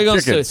 talking the boy about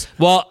goats. chickens.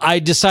 Well, I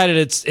decided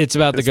it's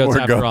about the goats more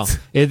after goats.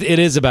 all. It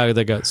is about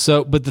the goats.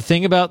 So, but the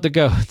thing about the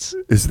goats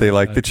Is they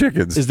like the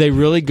chickens. is they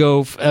really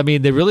go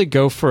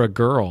for a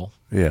girl.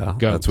 Yeah,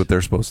 goat. that's what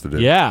they're supposed to do.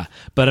 Yeah,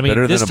 but I mean,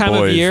 Better this than a time of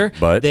boy's year,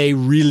 butt. they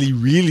really,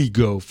 really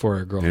go for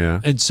a girl.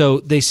 Yeah. And so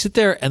they sit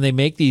there and they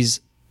make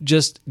these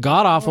just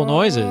god awful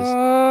noises.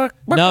 No,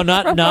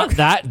 not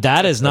that.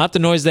 That is not the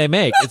noise they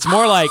make. It's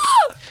more like,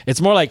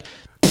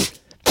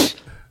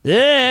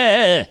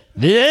 yeah,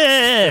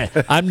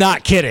 yeah. I'm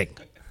not kidding.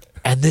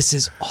 And this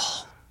is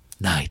all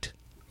night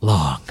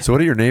long. So what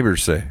do your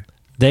neighbors say?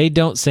 They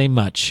don't say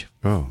much.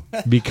 Oh.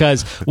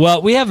 Because,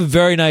 we have a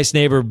very nice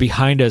neighbor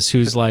behind us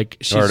who's like,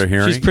 Hard of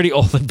hearing? she's pretty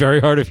old and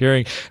very hard of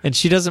hearing. And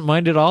she doesn't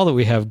mind at all that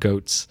we have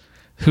goats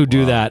who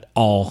do that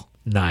all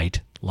night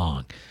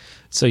long.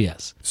 So,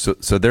 yes. So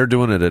they're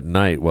doing it at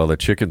night while the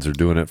chickens are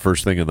doing it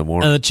first thing in the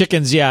morning. And the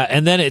chickens, yeah.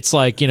 And then it's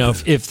like,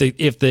 if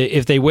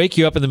they wake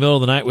you up in the middle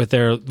of the night with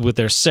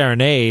their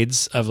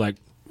serenades of like,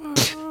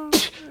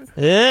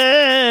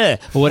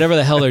 whatever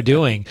the hell they're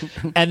doing,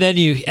 and then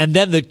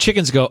the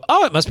chickens go,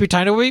 oh, it must be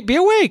time to be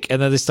awake,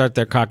 and then they start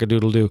their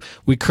cock-a-doodle-doo.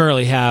 We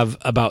currently have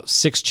about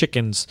 6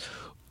 chickens,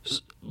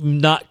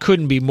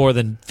 couldn't be more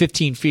than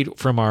 15 feet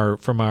from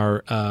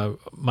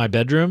my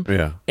bedroom.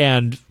 Yeah.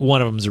 And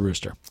one of them's a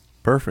rooster.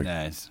 Perfect.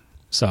 Nice.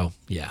 So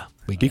yeah,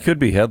 He could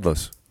be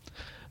headless.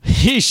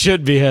 he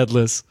should be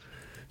headless.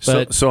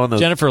 But So on the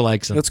Jennifer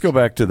likes them. Let's go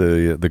back to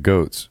the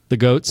goats. The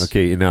goats.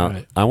 Okay, now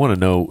Right. I want to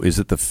know: is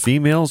it the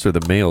females or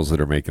the males that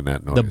are making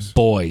that noise? The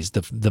boys,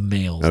 the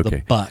males, Okay.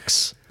 the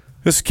bucks.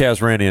 This is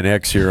Kaz, Randy, and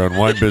X here on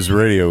Wine Biz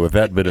Radio with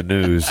that bit of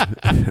news.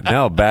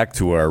 Now back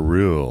to our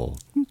real.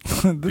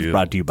 This is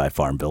brought to you by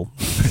Farmville.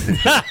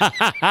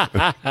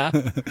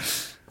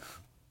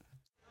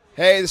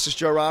 Hey, this is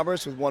Joe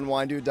Roberts with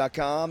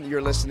OneWineDude.com.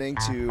 You're listening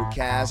to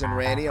Kaz and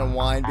Randy on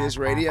Wine Biz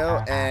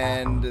Radio,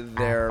 and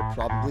they're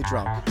probably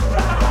drunk.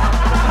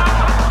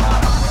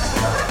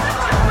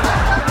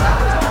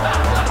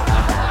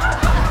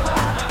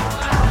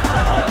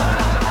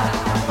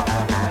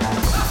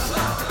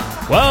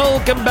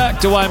 Welcome back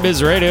to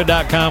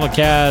WineBizRadio.com with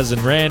Kaz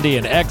and Randy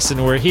and X,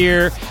 and we're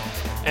here,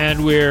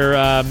 and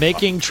we're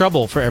making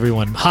trouble for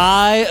everyone.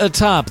 High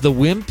atop the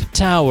Wimp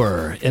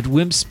Tower at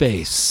Wimp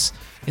Space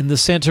in the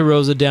Santa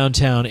Rosa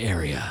downtown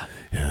area.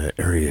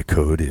 Area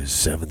code is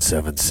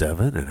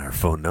 777, and our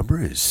phone number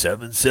is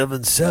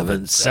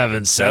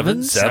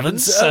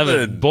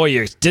 777-7777. Boy,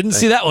 you didn't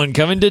see that one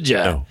coming, did you?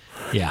 No.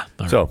 Yeah. All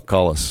right. So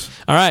call us.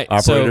 All right.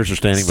 Operators are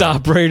standing by.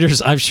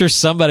 Operators, I'm sure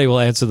somebody will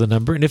answer the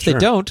number, and if they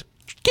don't,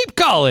 keep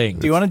calling.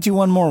 Do you want to do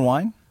one more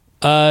wine?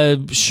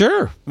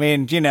 Sure. I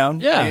mean,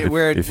 Yeah.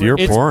 If you're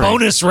It's pouring.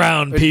 bonus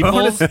round, people.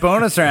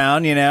 bonus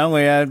round, we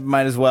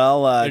might as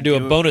well do a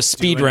bonus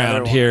speed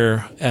round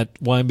here at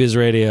Wine Biz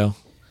Radio.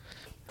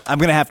 I'm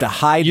going to have to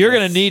hide You're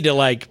going to need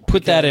to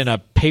put that in a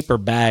paper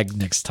bag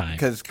next time.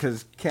 because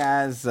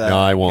Kaz. No,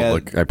 I won't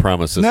look. I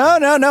promise. This No,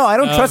 I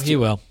don't trust he you.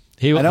 will.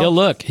 He'll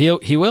look. He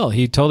will.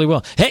 He totally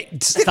will. Hey,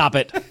 stop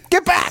it.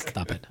 Get back!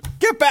 Stop it.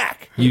 Get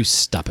back! You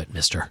stop it,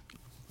 mister.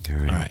 All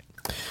right. All right.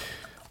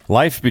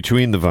 Life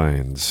Between the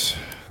Vines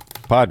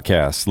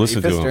podcast.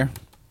 Listen to them.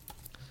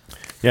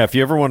 Yeah, if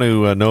you ever want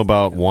to know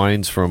about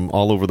wines from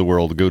all over the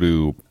world, go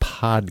to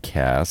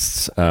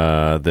podcasts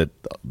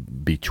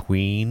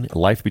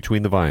Life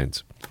Between the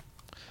Vines.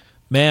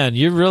 Man,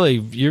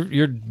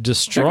 you're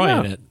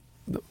destroying it.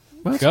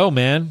 Go,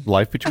 man.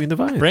 Life Between the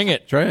Vines. Bring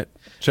it. Try it.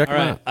 Check All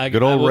them right. out.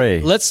 Good old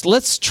Ray.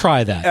 Let's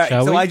try that, All right,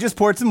 shall so we? I just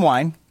poured some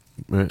wine.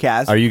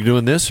 Kaz. Are you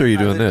doing this or are you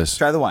doing this?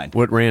 Try the wine.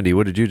 What, Randy,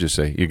 what did you just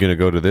say? You're going to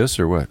go to this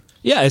or what?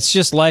 Yeah, it's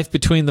just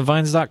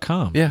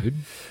lifebetweenthevines.com. Yeah. Dude.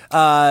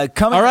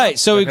 Coming All right,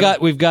 so we've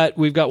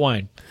got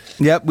wine.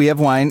 Yep, we have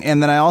wine,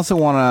 and then I also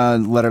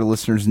want to let our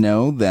listeners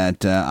know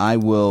that I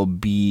will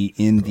be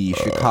in the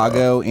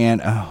Chicago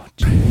and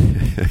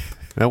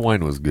that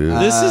wine was good.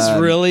 This is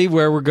really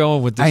where we're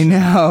going with this. I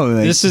know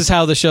This is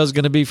how the show's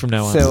going to be from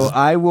now on. So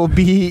I will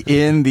be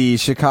in the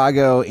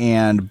Chicago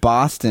and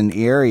Boston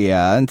area,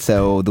 and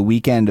so the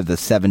weekend of the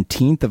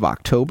 17th of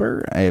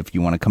October, if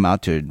you want to come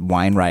out to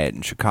Wine Riot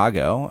in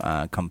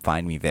Chicago, come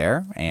find me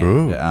there.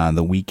 And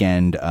the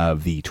weekend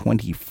of the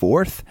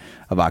 24th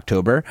of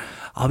October,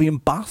 I'll be in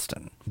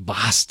Boston.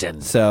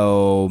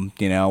 So,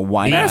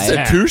 Wine Riot.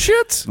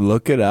 Massachusetts?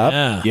 Look it up.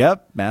 Yeah.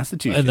 Yep,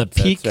 Massachusetts. and the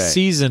peak That's right.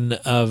 season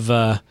of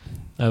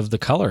the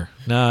color.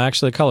 No,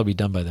 actually, the color will be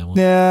done by then. We'll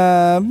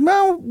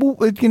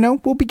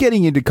be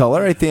getting into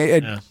color. I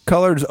think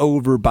color's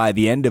over by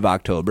the end of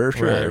October.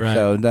 Sure. Right.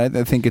 So I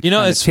think it's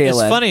It's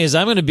tail end. funny is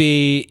I'm going to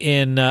be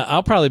in.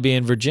 I'll probably be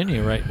in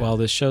Virginia right while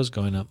this show's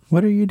going up.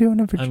 What are you doing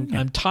in Virginia?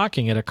 I'm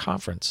talking at a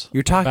conference.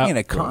 You're talking about- at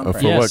a conference.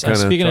 For what Yes, I'm kind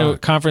of speaking at a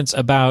talk? conference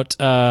about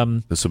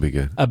This will be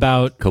good.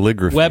 about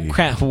Calligraphy.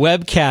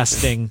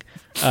 webcasting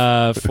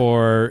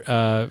for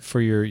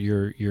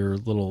your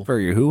little For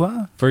your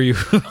hoo-ha? for you.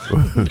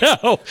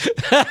 No.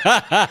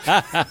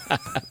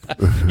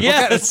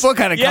 Yes. What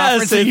kind of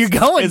conference are you it's-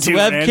 going it's to,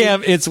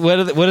 webcam. It's what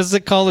is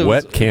it called? It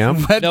was- Wet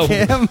cam. No.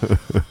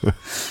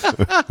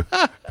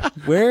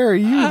 Where are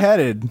you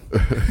headed?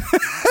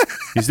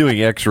 He's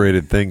doing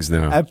X-rated things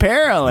now.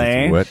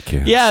 Apparently. Wet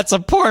cam. Yeah, it's a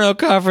porno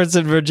conference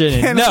in Virginia.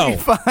 Can No, we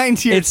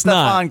find your it's stuff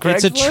not. on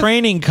It's a Craigslist?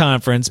 training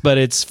conference, but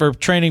it's for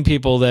training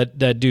people that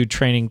do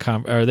training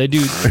or they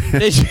do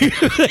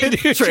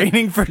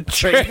Training for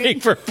training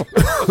for.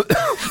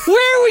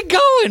 Where are we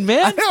going,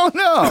 man? I don't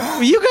know.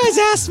 You guys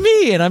asked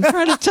me, and I'm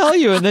trying to tell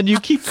you, and then you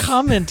keep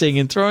commenting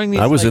and throwing these.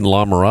 I was like- in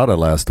La Mirada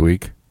last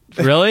week.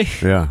 Really?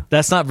 Yeah.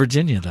 That's not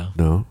Virginia, though.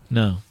 No,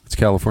 No. it's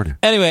California.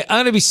 Anyway, I'm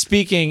going to be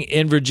speaking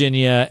in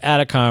Virginia at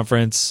a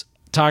conference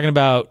talking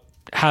about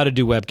how to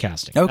do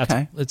webcasting.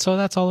 Okay. So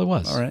that's all it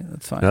was. All right,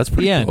 that's fine. That's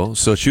pretty The end. cool.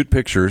 So shoot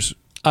pictures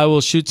I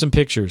will shoot some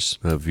pictures,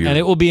 of your. and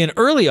it will be in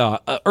early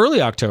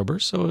October.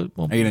 So it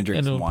won't Are you going to and drink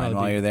it'll some wine probably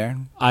while be- you're there?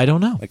 I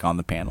don't know. Like on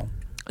the panel?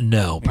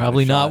 No,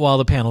 probably not shot. while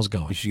the panel's You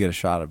going. should get a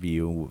shot of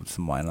you with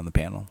some wine on the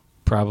panel.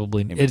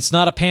 Probably. It's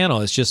not a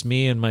panel. It's just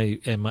me and my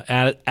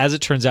as it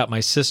turns out,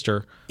 my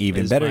sister.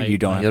 Even is better, my- you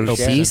don't my have to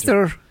co-presenter.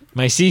 Sister?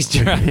 My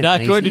sister. I'm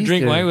not My going to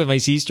drink sister. wine with my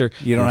sister.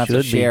 You don't have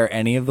to should be. share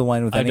any of the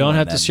wine with I anyone. don't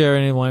have to then. share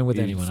any wine with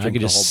You anyone. just I drink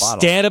could the just whole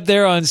bottle. stand up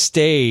there on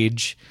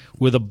stage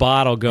with a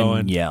bottle going.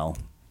 And yell.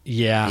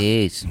 Yeah.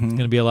 Yes. It's going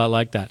to be a lot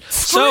like that.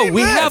 So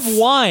we have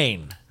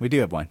wine. We do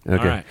have wine.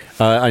 Okay.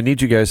 All right. I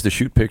need you guys to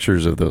shoot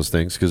pictures of those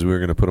things because we're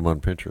going to put them on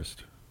Pinterest.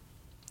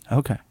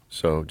 Okay.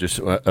 So just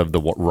of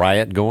the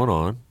riot going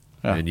on,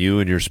 Yeah. and you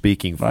and your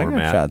speaking Well, I got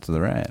format. shots of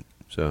the riot.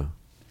 So, all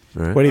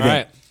right. What do you All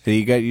think? right. So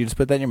you just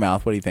put that in your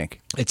mouth. What do you think?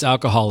 It's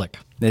alcoholic.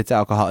 It's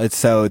alcohol.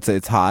 It's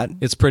hot.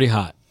 It's pretty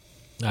hot.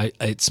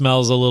 It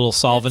smells a little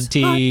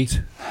solventy,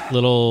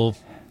 little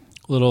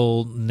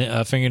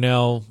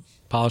fingernail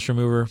polish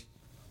remover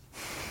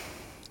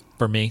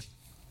for me.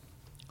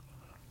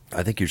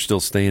 I think you're still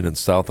staying in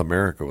South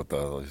America with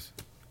all these.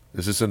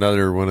 Is this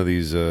another one of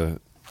these? Is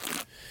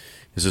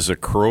this a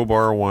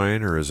crowbar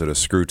wine or is it a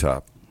screw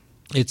top?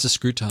 It's a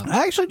screw top.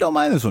 I actually don't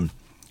mind this one.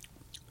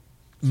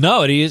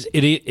 No, it is.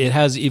 It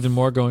has even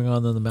more going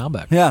on than the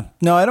Malbec. Yeah.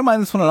 No, I don't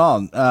mind this one at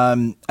all.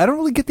 I don't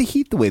really get the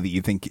heat the way that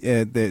you think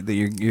that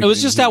you're. It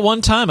was just that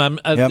one time. I'm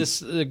Yep.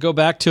 this go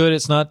back to it.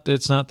 It's not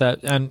that.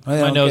 And I my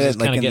don't nose get is it,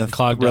 like, kind of in getting the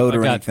clogged throat up.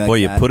 or I got, anything Well,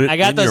 like you that. put it. I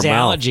got in those your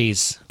mouth.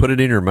 allergies. Put it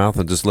in your mouth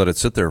and just let it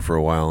sit there for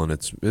a while, and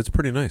it's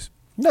pretty nice.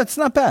 That's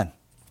not bad.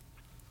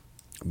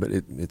 But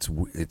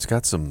it's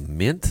got some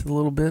mint a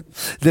little bit.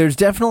 There's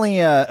definitely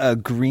a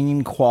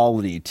green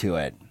quality to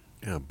it.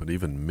 Yeah, but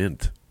even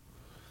mint.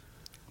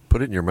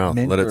 Put it in your mouth.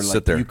 Mint Let it or sit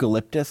like there.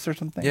 eucalyptus or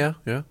something. Yeah.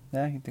 Yeah,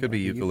 you think Could be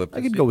like eucalyptus.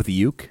 I could go with the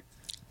uke.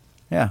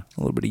 Yeah, a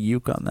little bit of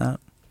uke on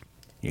that.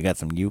 You got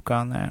some uke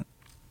on that?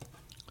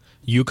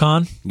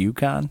 Yukon.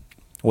 Yukon?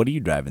 What are you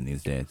driving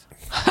these days?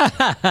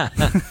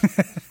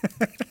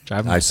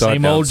 Driving I the saw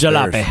same it old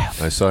downstairs.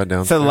 jalopy. I saw it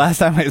downstairs. So the last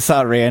time I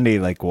saw Randy,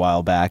 like a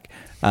while back,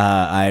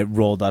 I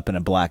rolled up in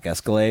a black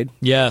Escalade.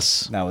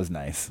 Yes, That was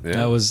nice. Yeah.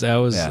 that was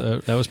Yeah.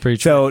 that was pretty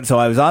true. So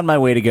I was on my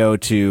way to go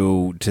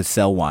to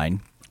sell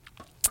wine.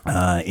 In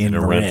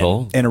a Marin.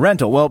 rental? In a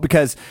rental. Well,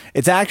 because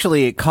it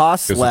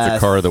costs because less. it's a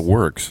car that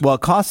works. Well,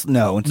 it costs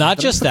no. It's Not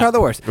just the that. car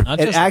that works. Not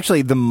It just-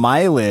 actually the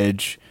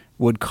mileage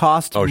would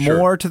cost Oh, sure.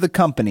 more to the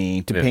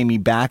company to Yeah. pay me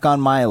back on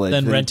mileage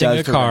Than than renting it does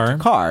a to car. rent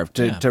a car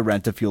to, Yeah. to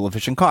rent a fuel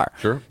efficient car.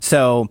 Sure.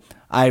 So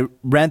I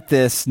rent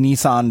this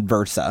Nissan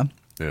Versa,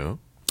 Yeah.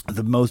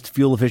 the most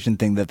fuel efficient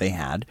thing that they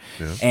had,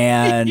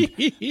 and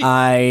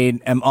I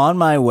am on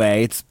my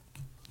way. It's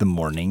the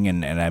morning,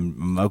 and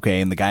I'm okay.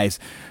 And the guys,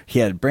 he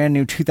had a brand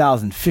new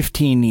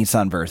 2015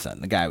 Nissan Versa,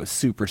 and the guy was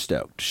super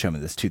stoked to show me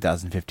this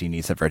 2015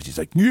 Nissan Versa. He's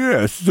like, "Yeah,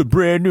 this is a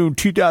brand new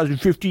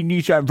 2015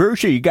 Nissan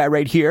Versa you got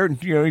right here." And,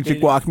 you know, he's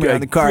like walking me around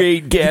the car.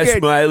 great gas "Yeah,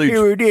 mileage."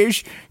 Here it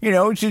is. You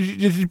know, this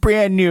is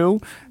brand new.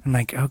 I'm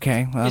like,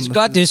 okay, well, He's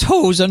got this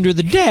hose under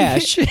the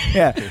dash.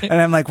 yeah. And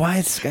I'm like, why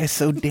is this guy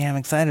so damn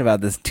excited about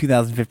this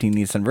 2015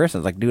 Nissan Versa? I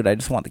was like, dude, I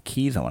just want the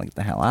keys. I want to get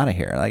the hell out of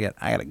here. I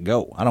gotta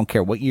go. I don't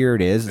care what year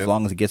it is, as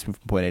long as it gets me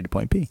from point A to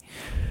point B.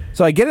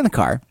 So I get in the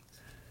car,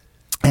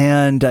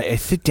 and I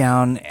sit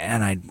down,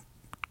 and I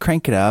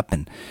crank it up,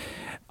 and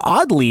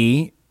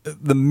oddly,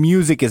 the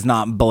music is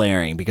not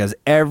blaring because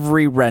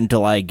every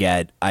rental I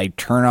get, I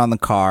turn on the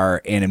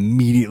car and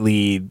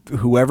immediately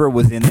whoever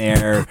was in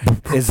there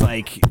is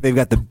like, they've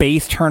got the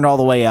bass turned all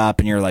the way up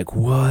and you're like,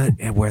 what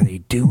were they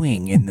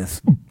doing in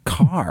this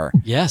car?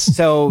 Yes.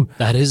 So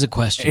That is a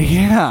question.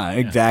 yeah,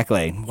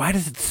 exactly. Why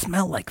does it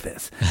smell like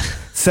this?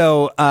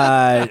 So,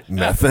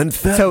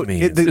 Methamphetamine. So,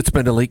 It's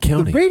been to Lake the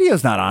County.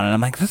 radio's not on, and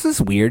I'm like, this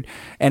is weird.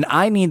 And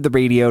I need the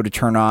radio to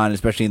turn on,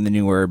 especially in the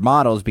newer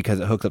models, because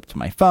it hooks up to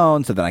my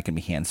phone, so then I can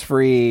be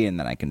hands-free, and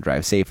then I can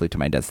drive safely to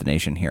my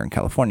destination here in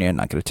California and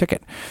not get a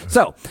ticket.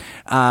 So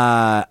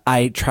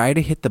I try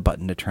to hit the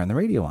button to turn the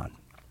radio on.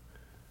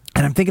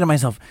 And I'm thinking to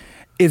myself,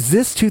 is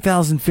this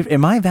 2015?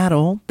 Am I that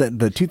old?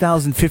 The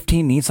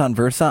 2015 Nissan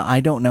Versa,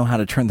 I don't know how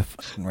to turn the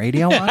fucking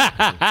radio on?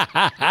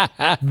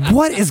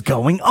 What is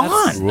going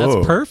on?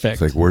 That's perfect.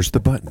 It's like, where's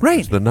the button? Right.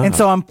 Where's the knob? And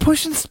so I'm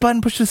pushing this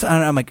button,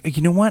 and I'm like,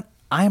 you know what?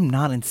 I am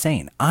not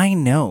insane. I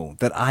know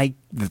that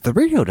the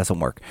radio doesn't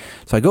work.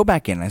 So I go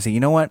back in and I say, you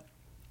know what?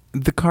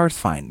 The car's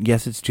fine.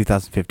 Yes, it's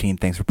 2015.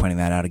 Thanks for pointing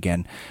that out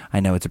again. I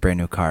know it's a brand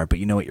new car, but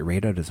you know what? Your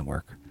radio doesn't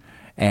work.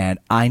 And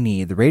I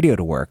need the radio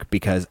to work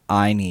because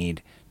I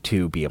need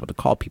to be able to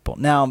call people.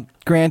 Now,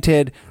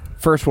 granted,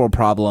 first world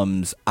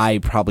problems, I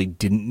probably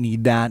didn't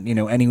need that. You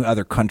know, any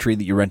other country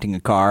that you're renting a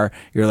car,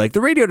 you're like, the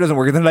radio doesn't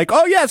work. And they're like,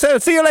 oh, yes,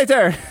 see you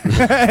later.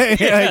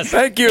 Yes.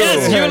 Thank you.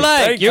 Yes, you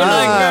like. Thank You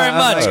like very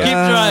much. Keep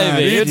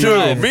driving. Me You too.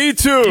 drive. Me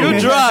too. You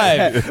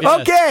drive.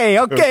 Yes.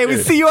 Okay. We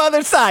see you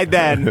other side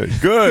then.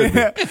 Good.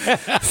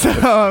 So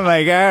I'm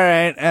like, all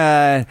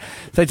right.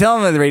 So I tell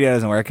them that the radio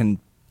doesn't work, and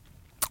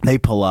they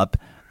pull up.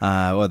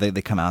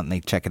 They come out and they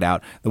check it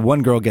out. The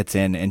one girl gets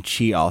in, and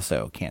she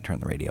also can't turn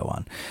the radio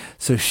on.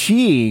 So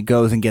she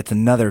goes and gets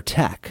another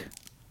tech,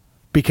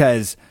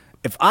 because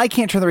if I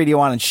can't turn the radio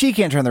on and she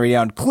can't turn the radio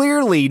on,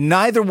 clearly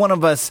neither one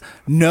of us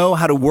know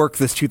how to work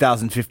this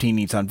 2015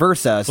 Nissan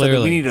Versa. So that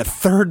we need a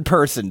third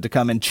person to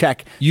come and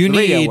check You the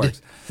radio need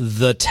works.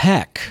 the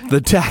tech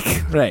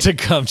Right. to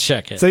come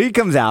check it. So he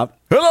comes out.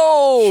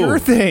 Hello. Sure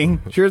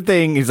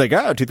thing. He's like,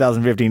 oh,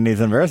 2015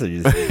 Nissan Versa.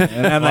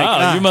 And I'm like,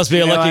 wow, you must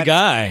be a know lucky what?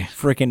 guy.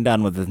 Freaking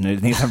done with this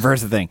Nissan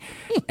Versa thing.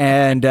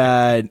 And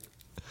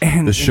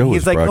The show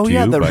he's is like, brought oh to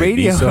yeah, you the by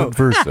radio. Nissan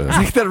Versa.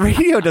 Like, the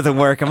radio doesn't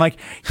work. I'm like,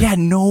 yeah,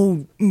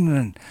 no.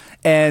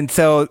 And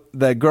so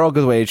the girl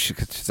goes away.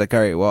 She's like, all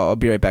right, well, I'll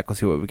be right back.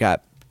 Let's see what we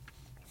got.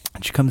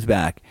 And she comes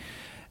back,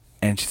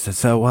 and she says,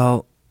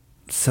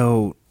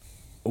 so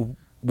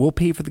we'll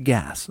pay for the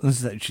gas.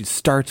 She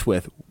starts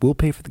with, we'll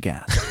pay for the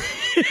gas.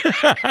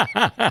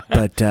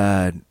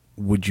 But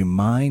would you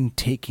mind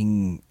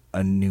taking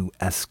a new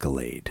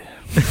Escalade?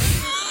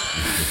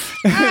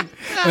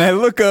 And I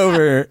look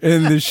over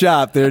in the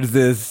shop. There's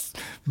this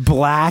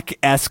black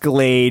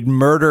Escalade,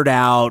 murdered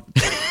out,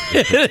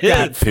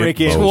 got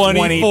freaking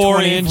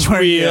 24-inch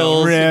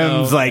wheels,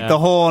 rims, like the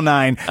whole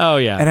nine. Oh,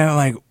 yeah. And I'm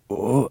like,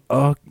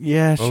 oh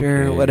yeah,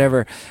 sure, Okay.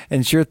 whatever.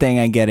 And sure thing,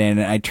 I get in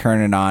and I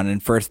turn it on,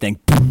 and first thing,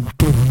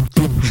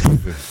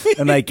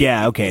 I'm like,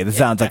 yeah, okay, this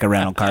sounds like a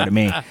rental car to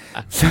me.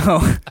 So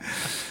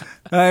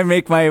I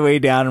make my way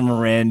down to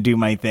Marin, do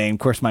my thing. Of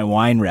course, my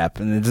wine rep,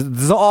 and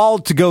this is all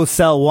to go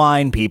sell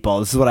wine, people.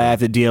 This is what I have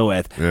to deal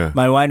with. Yeah.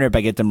 My wine rep,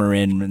 I get to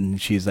Marin,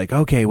 and she's like,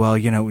 okay, well,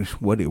 you know,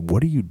 what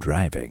are you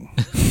driving?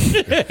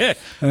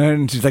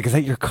 And she's like, is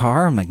that your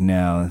car? I'm like,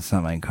 no, it's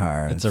not my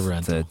car. It's a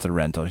rental. It's a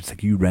rental. She's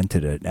like, you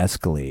rented an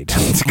Escalade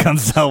to come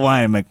sell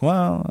wine. I'm like,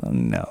 well,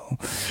 no.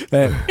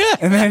 And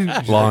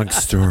then Long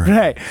story.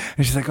 right.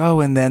 And she's like, oh,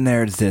 and then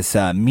there's this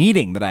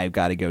meeting that I've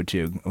got to go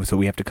to. So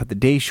we have to cut the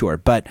day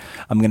short. But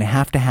I'm going to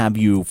have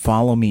you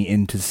follow me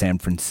into San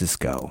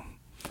Francisco.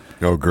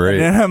 Oh,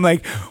 great. And I'm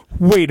like,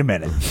 wait a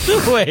minute.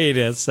 Wait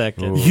a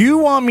second. You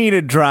want me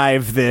to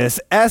drive this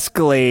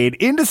Escalade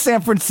into San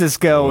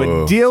Francisco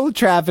and deal with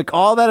traffic,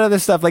 all that other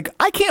stuff? Like,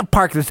 I can't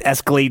park this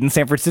Escalade in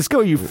San Francisco.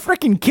 Are you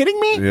freaking kidding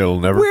me? It'll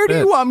never Where do fit.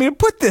 you want me to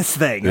put this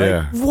thing?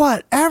 Yeah. Like,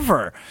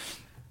 whatever.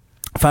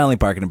 Finally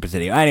parking in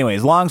Presidio.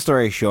 Anyways, long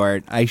story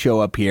short, I show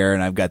up here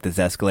and I've got this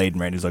Escalade,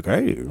 and Randy's like,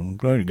 hey, I'm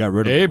glad you got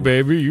rid of Hey,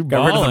 baby, you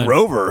got rid of the ballin'.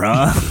 Rover,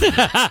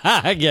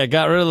 huh? Yeah,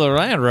 got rid of the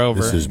Land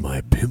Rover. This is my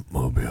pimp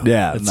mobile.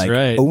 Yeah, That's like,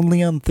 right.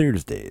 only on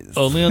Thursdays.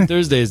 Only on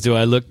Thursdays do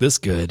I look this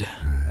good.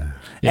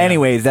 Yeah.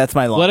 Anyways, that's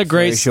my long What a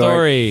great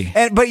story short. story.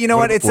 And but you know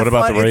what? It's what a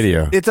about fun, the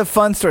radio? It's a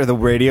fun story. The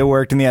radio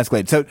worked in the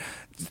Escalade. So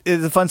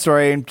it's a fun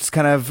story. Just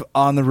kind of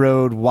on the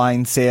road,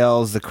 wine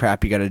sales, the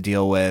crap you got to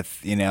deal with.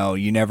 You know,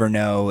 you never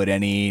know at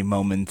any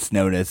moment's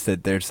notice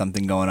that there's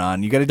something going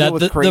on. You got to deal That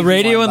with the crazy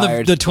radio wine and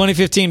buyers. the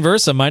 2015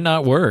 Versa might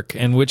not work.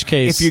 In which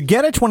case, If you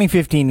get a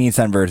 2015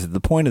 Nissan Versa, the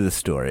point of the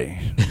story,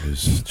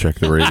 Just check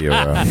the radio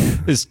out.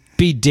 is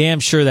be damn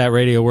sure that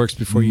radio works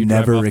before you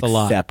never drive off the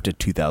lot. accept a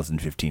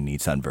 2015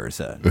 Nissan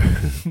Versa.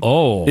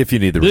 Oh, If you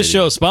need the this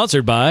radio. show is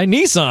sponsored by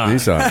Nissan.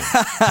 Nissan.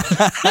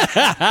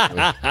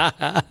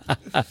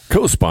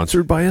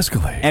 Co-sponsored by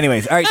Escalade.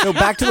 Anyways, all right. So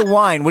back to the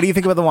wine. What do you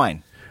think about the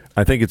wine?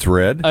 I think it's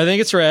red. I think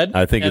it's red.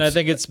 I think and it's I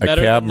think it's a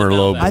better Cab than the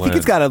Merlot Velvet. I think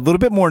it's got a little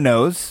bit more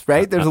nose,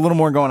 right? There's a little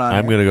more going on.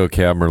 I'm here. going to go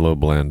Cab Merlot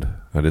blend.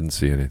 I didn't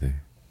see anything.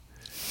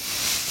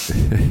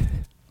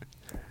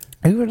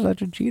 You were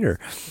such a cheater.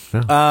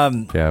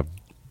 Cab.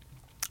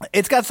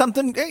 It's got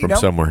something From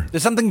somewhere.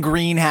 There's something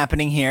green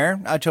happening here.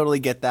 I totally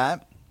get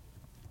that.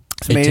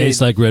 It tastes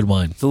like red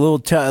wine. it's a little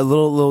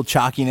little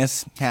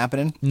chalkiness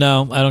happening.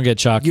 No, I don't get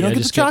chalky. You don't I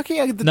get just the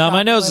chalky? I get the no, my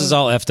chalky nose one. is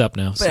all effed up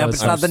now. But, So yeah, but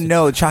it's not the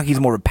nose. Chalky's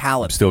more of a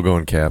palate. Still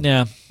going Cab.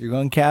 yeah. You're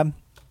going cab?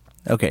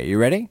 Okay, you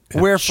ready?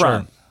 Where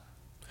Sure.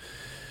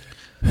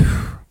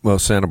 from? Well,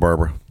 Santa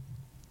Barbara.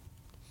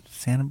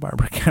 Santa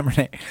Barbara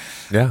Cabernet.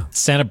 Yeah.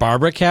 Santa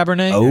Barbara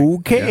Cabernet.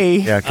 Okay.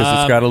 Yeah, because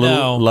it's got a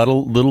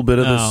little bit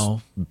of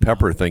No. this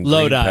pepper thing.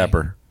 Lodi. Green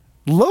pepper.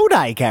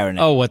 Lodi Cabernet.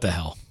 Oh, what the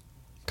hell?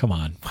 Come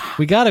on.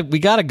 We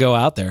gotta go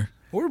out there.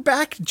 We're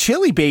back to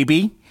Chile,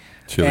 baby.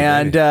 Chile,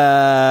 and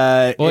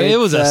well, it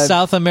was a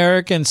South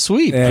American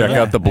sweep. check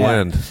out the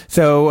blend.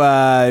 So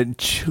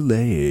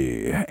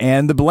Chile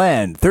and the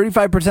blend: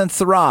 35%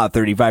 Syrah,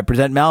 35%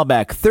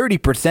 Malbec,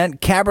 30%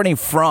 Cabernet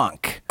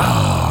Franc.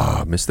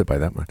 I missed it by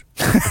that much.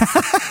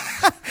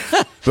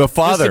 The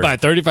father by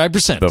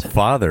 35%. The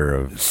father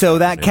of So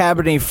that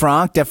Cabernet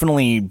Franc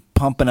definitely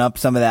pumping up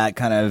some of that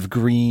kind of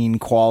green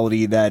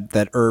quality,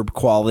 that herb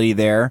quality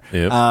there.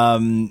 Yep.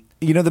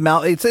 You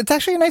know, it's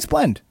actually a nice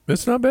blend.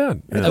 It's not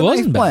bad. It's It a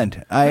wasn't nice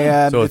bad.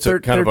 blend. So it's a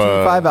kind of 13.5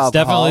 a- alcohol. It's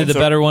definitely the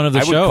better one of the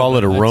I show. would call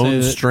it a I'd say Rhone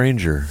that-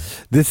 Stranger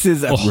This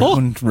is a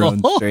Rhone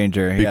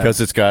Stranger. because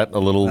it's got a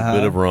little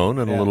bit of Rhone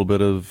and a little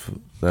bit of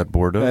that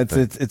Bordeaux.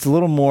 It's a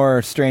little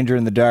more stranger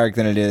in the dark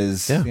than it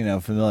is, Yeah.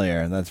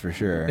 familiar. That's for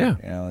sure. Yeah.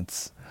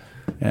 It's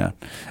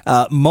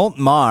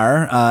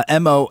Montmar,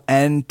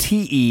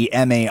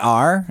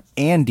 Montemar,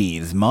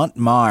 Andes.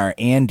 Montmar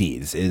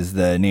Andes is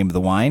the name of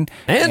the wine.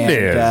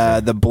 Andes.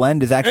 And, the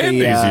blend is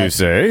actually Andes, you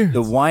say?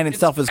 The wine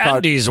itself is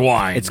called Andes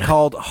wine. It's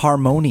called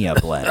Harmonia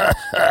Blend.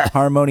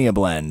 Harmonia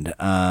Blend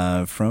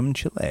from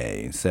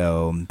Chile.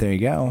 So there you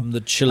go.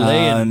 The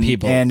Chilean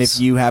people. And if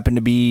you happen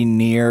to be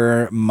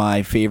near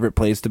my favorite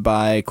place to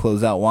buy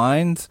closeout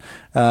wines,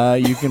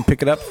 you can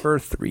pick it up for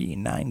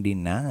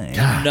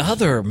 $3.99.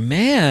 Another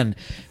man.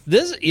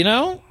 This,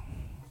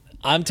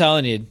 I'm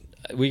telling you,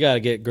 we got to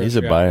get gross. He's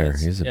a buyer.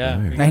 He's a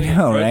buyer. I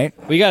know, right?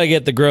 We got to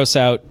get the gross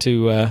out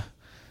to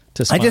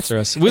sponsor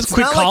us. We'll it's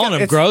quit not calling like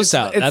him it's- gross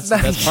it's- out. it's That's not-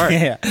 the best part.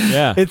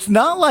 Yeah. It's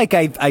not like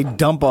I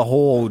dump a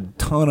whole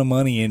ton of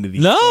money into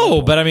these.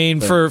 No, but I mean,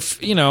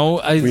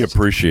 We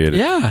appreciate it.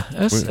 Yeah,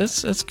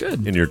 that's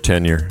good. In your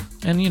tenure.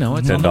 And it's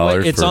 $10 on the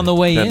way. It's for- on the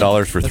way in.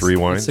 $10 for That's- three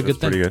wines. That's a good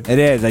That's pretty thing. good. It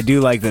is. I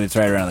do like that it's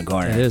right around the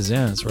corner. It is.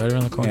 Yeah, it's right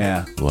around the corner.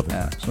 Yeah. Love it.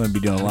 Yeah. So I'm going to be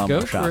doing a lot Go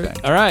more for shopping.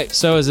 it. All right.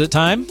 So is it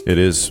time? It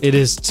is. It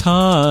is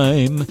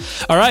time.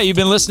 All right. You've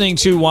been listening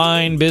to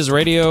Wine Biz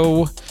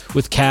Radio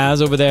with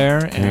Kaz over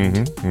there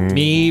and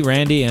me,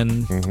 Randy,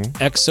 and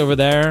X over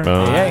there.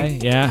 Hi.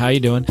 Yeah. How you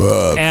doing?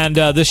 And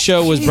this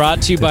show was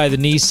brought to you by the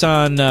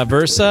Nissan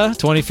Versa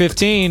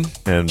 2015.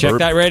 And Check Burp.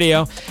 that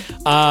radio.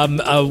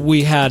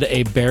 We had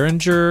a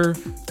Behringer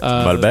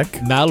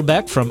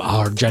Malbec from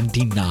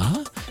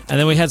Argentina. And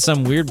then we had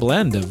some weird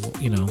blend of,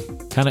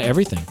 kind of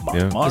everything.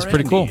 Yeah. It's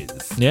pretty cool.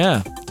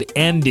 Yeah. The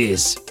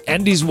Andes.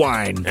 Andes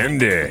wine.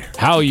 Andy.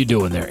 How are you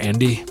doing there,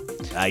 Andy?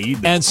 You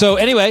And so,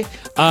 anyway,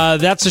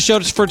 that's the show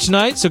for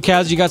tonight. So,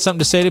 Kaz, you got something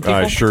to say to people?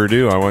 I sure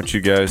do. I want you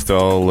guys to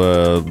all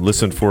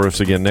listen for us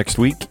again next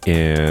week.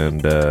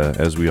 And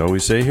as we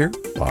always say here,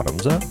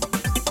 bottoms up.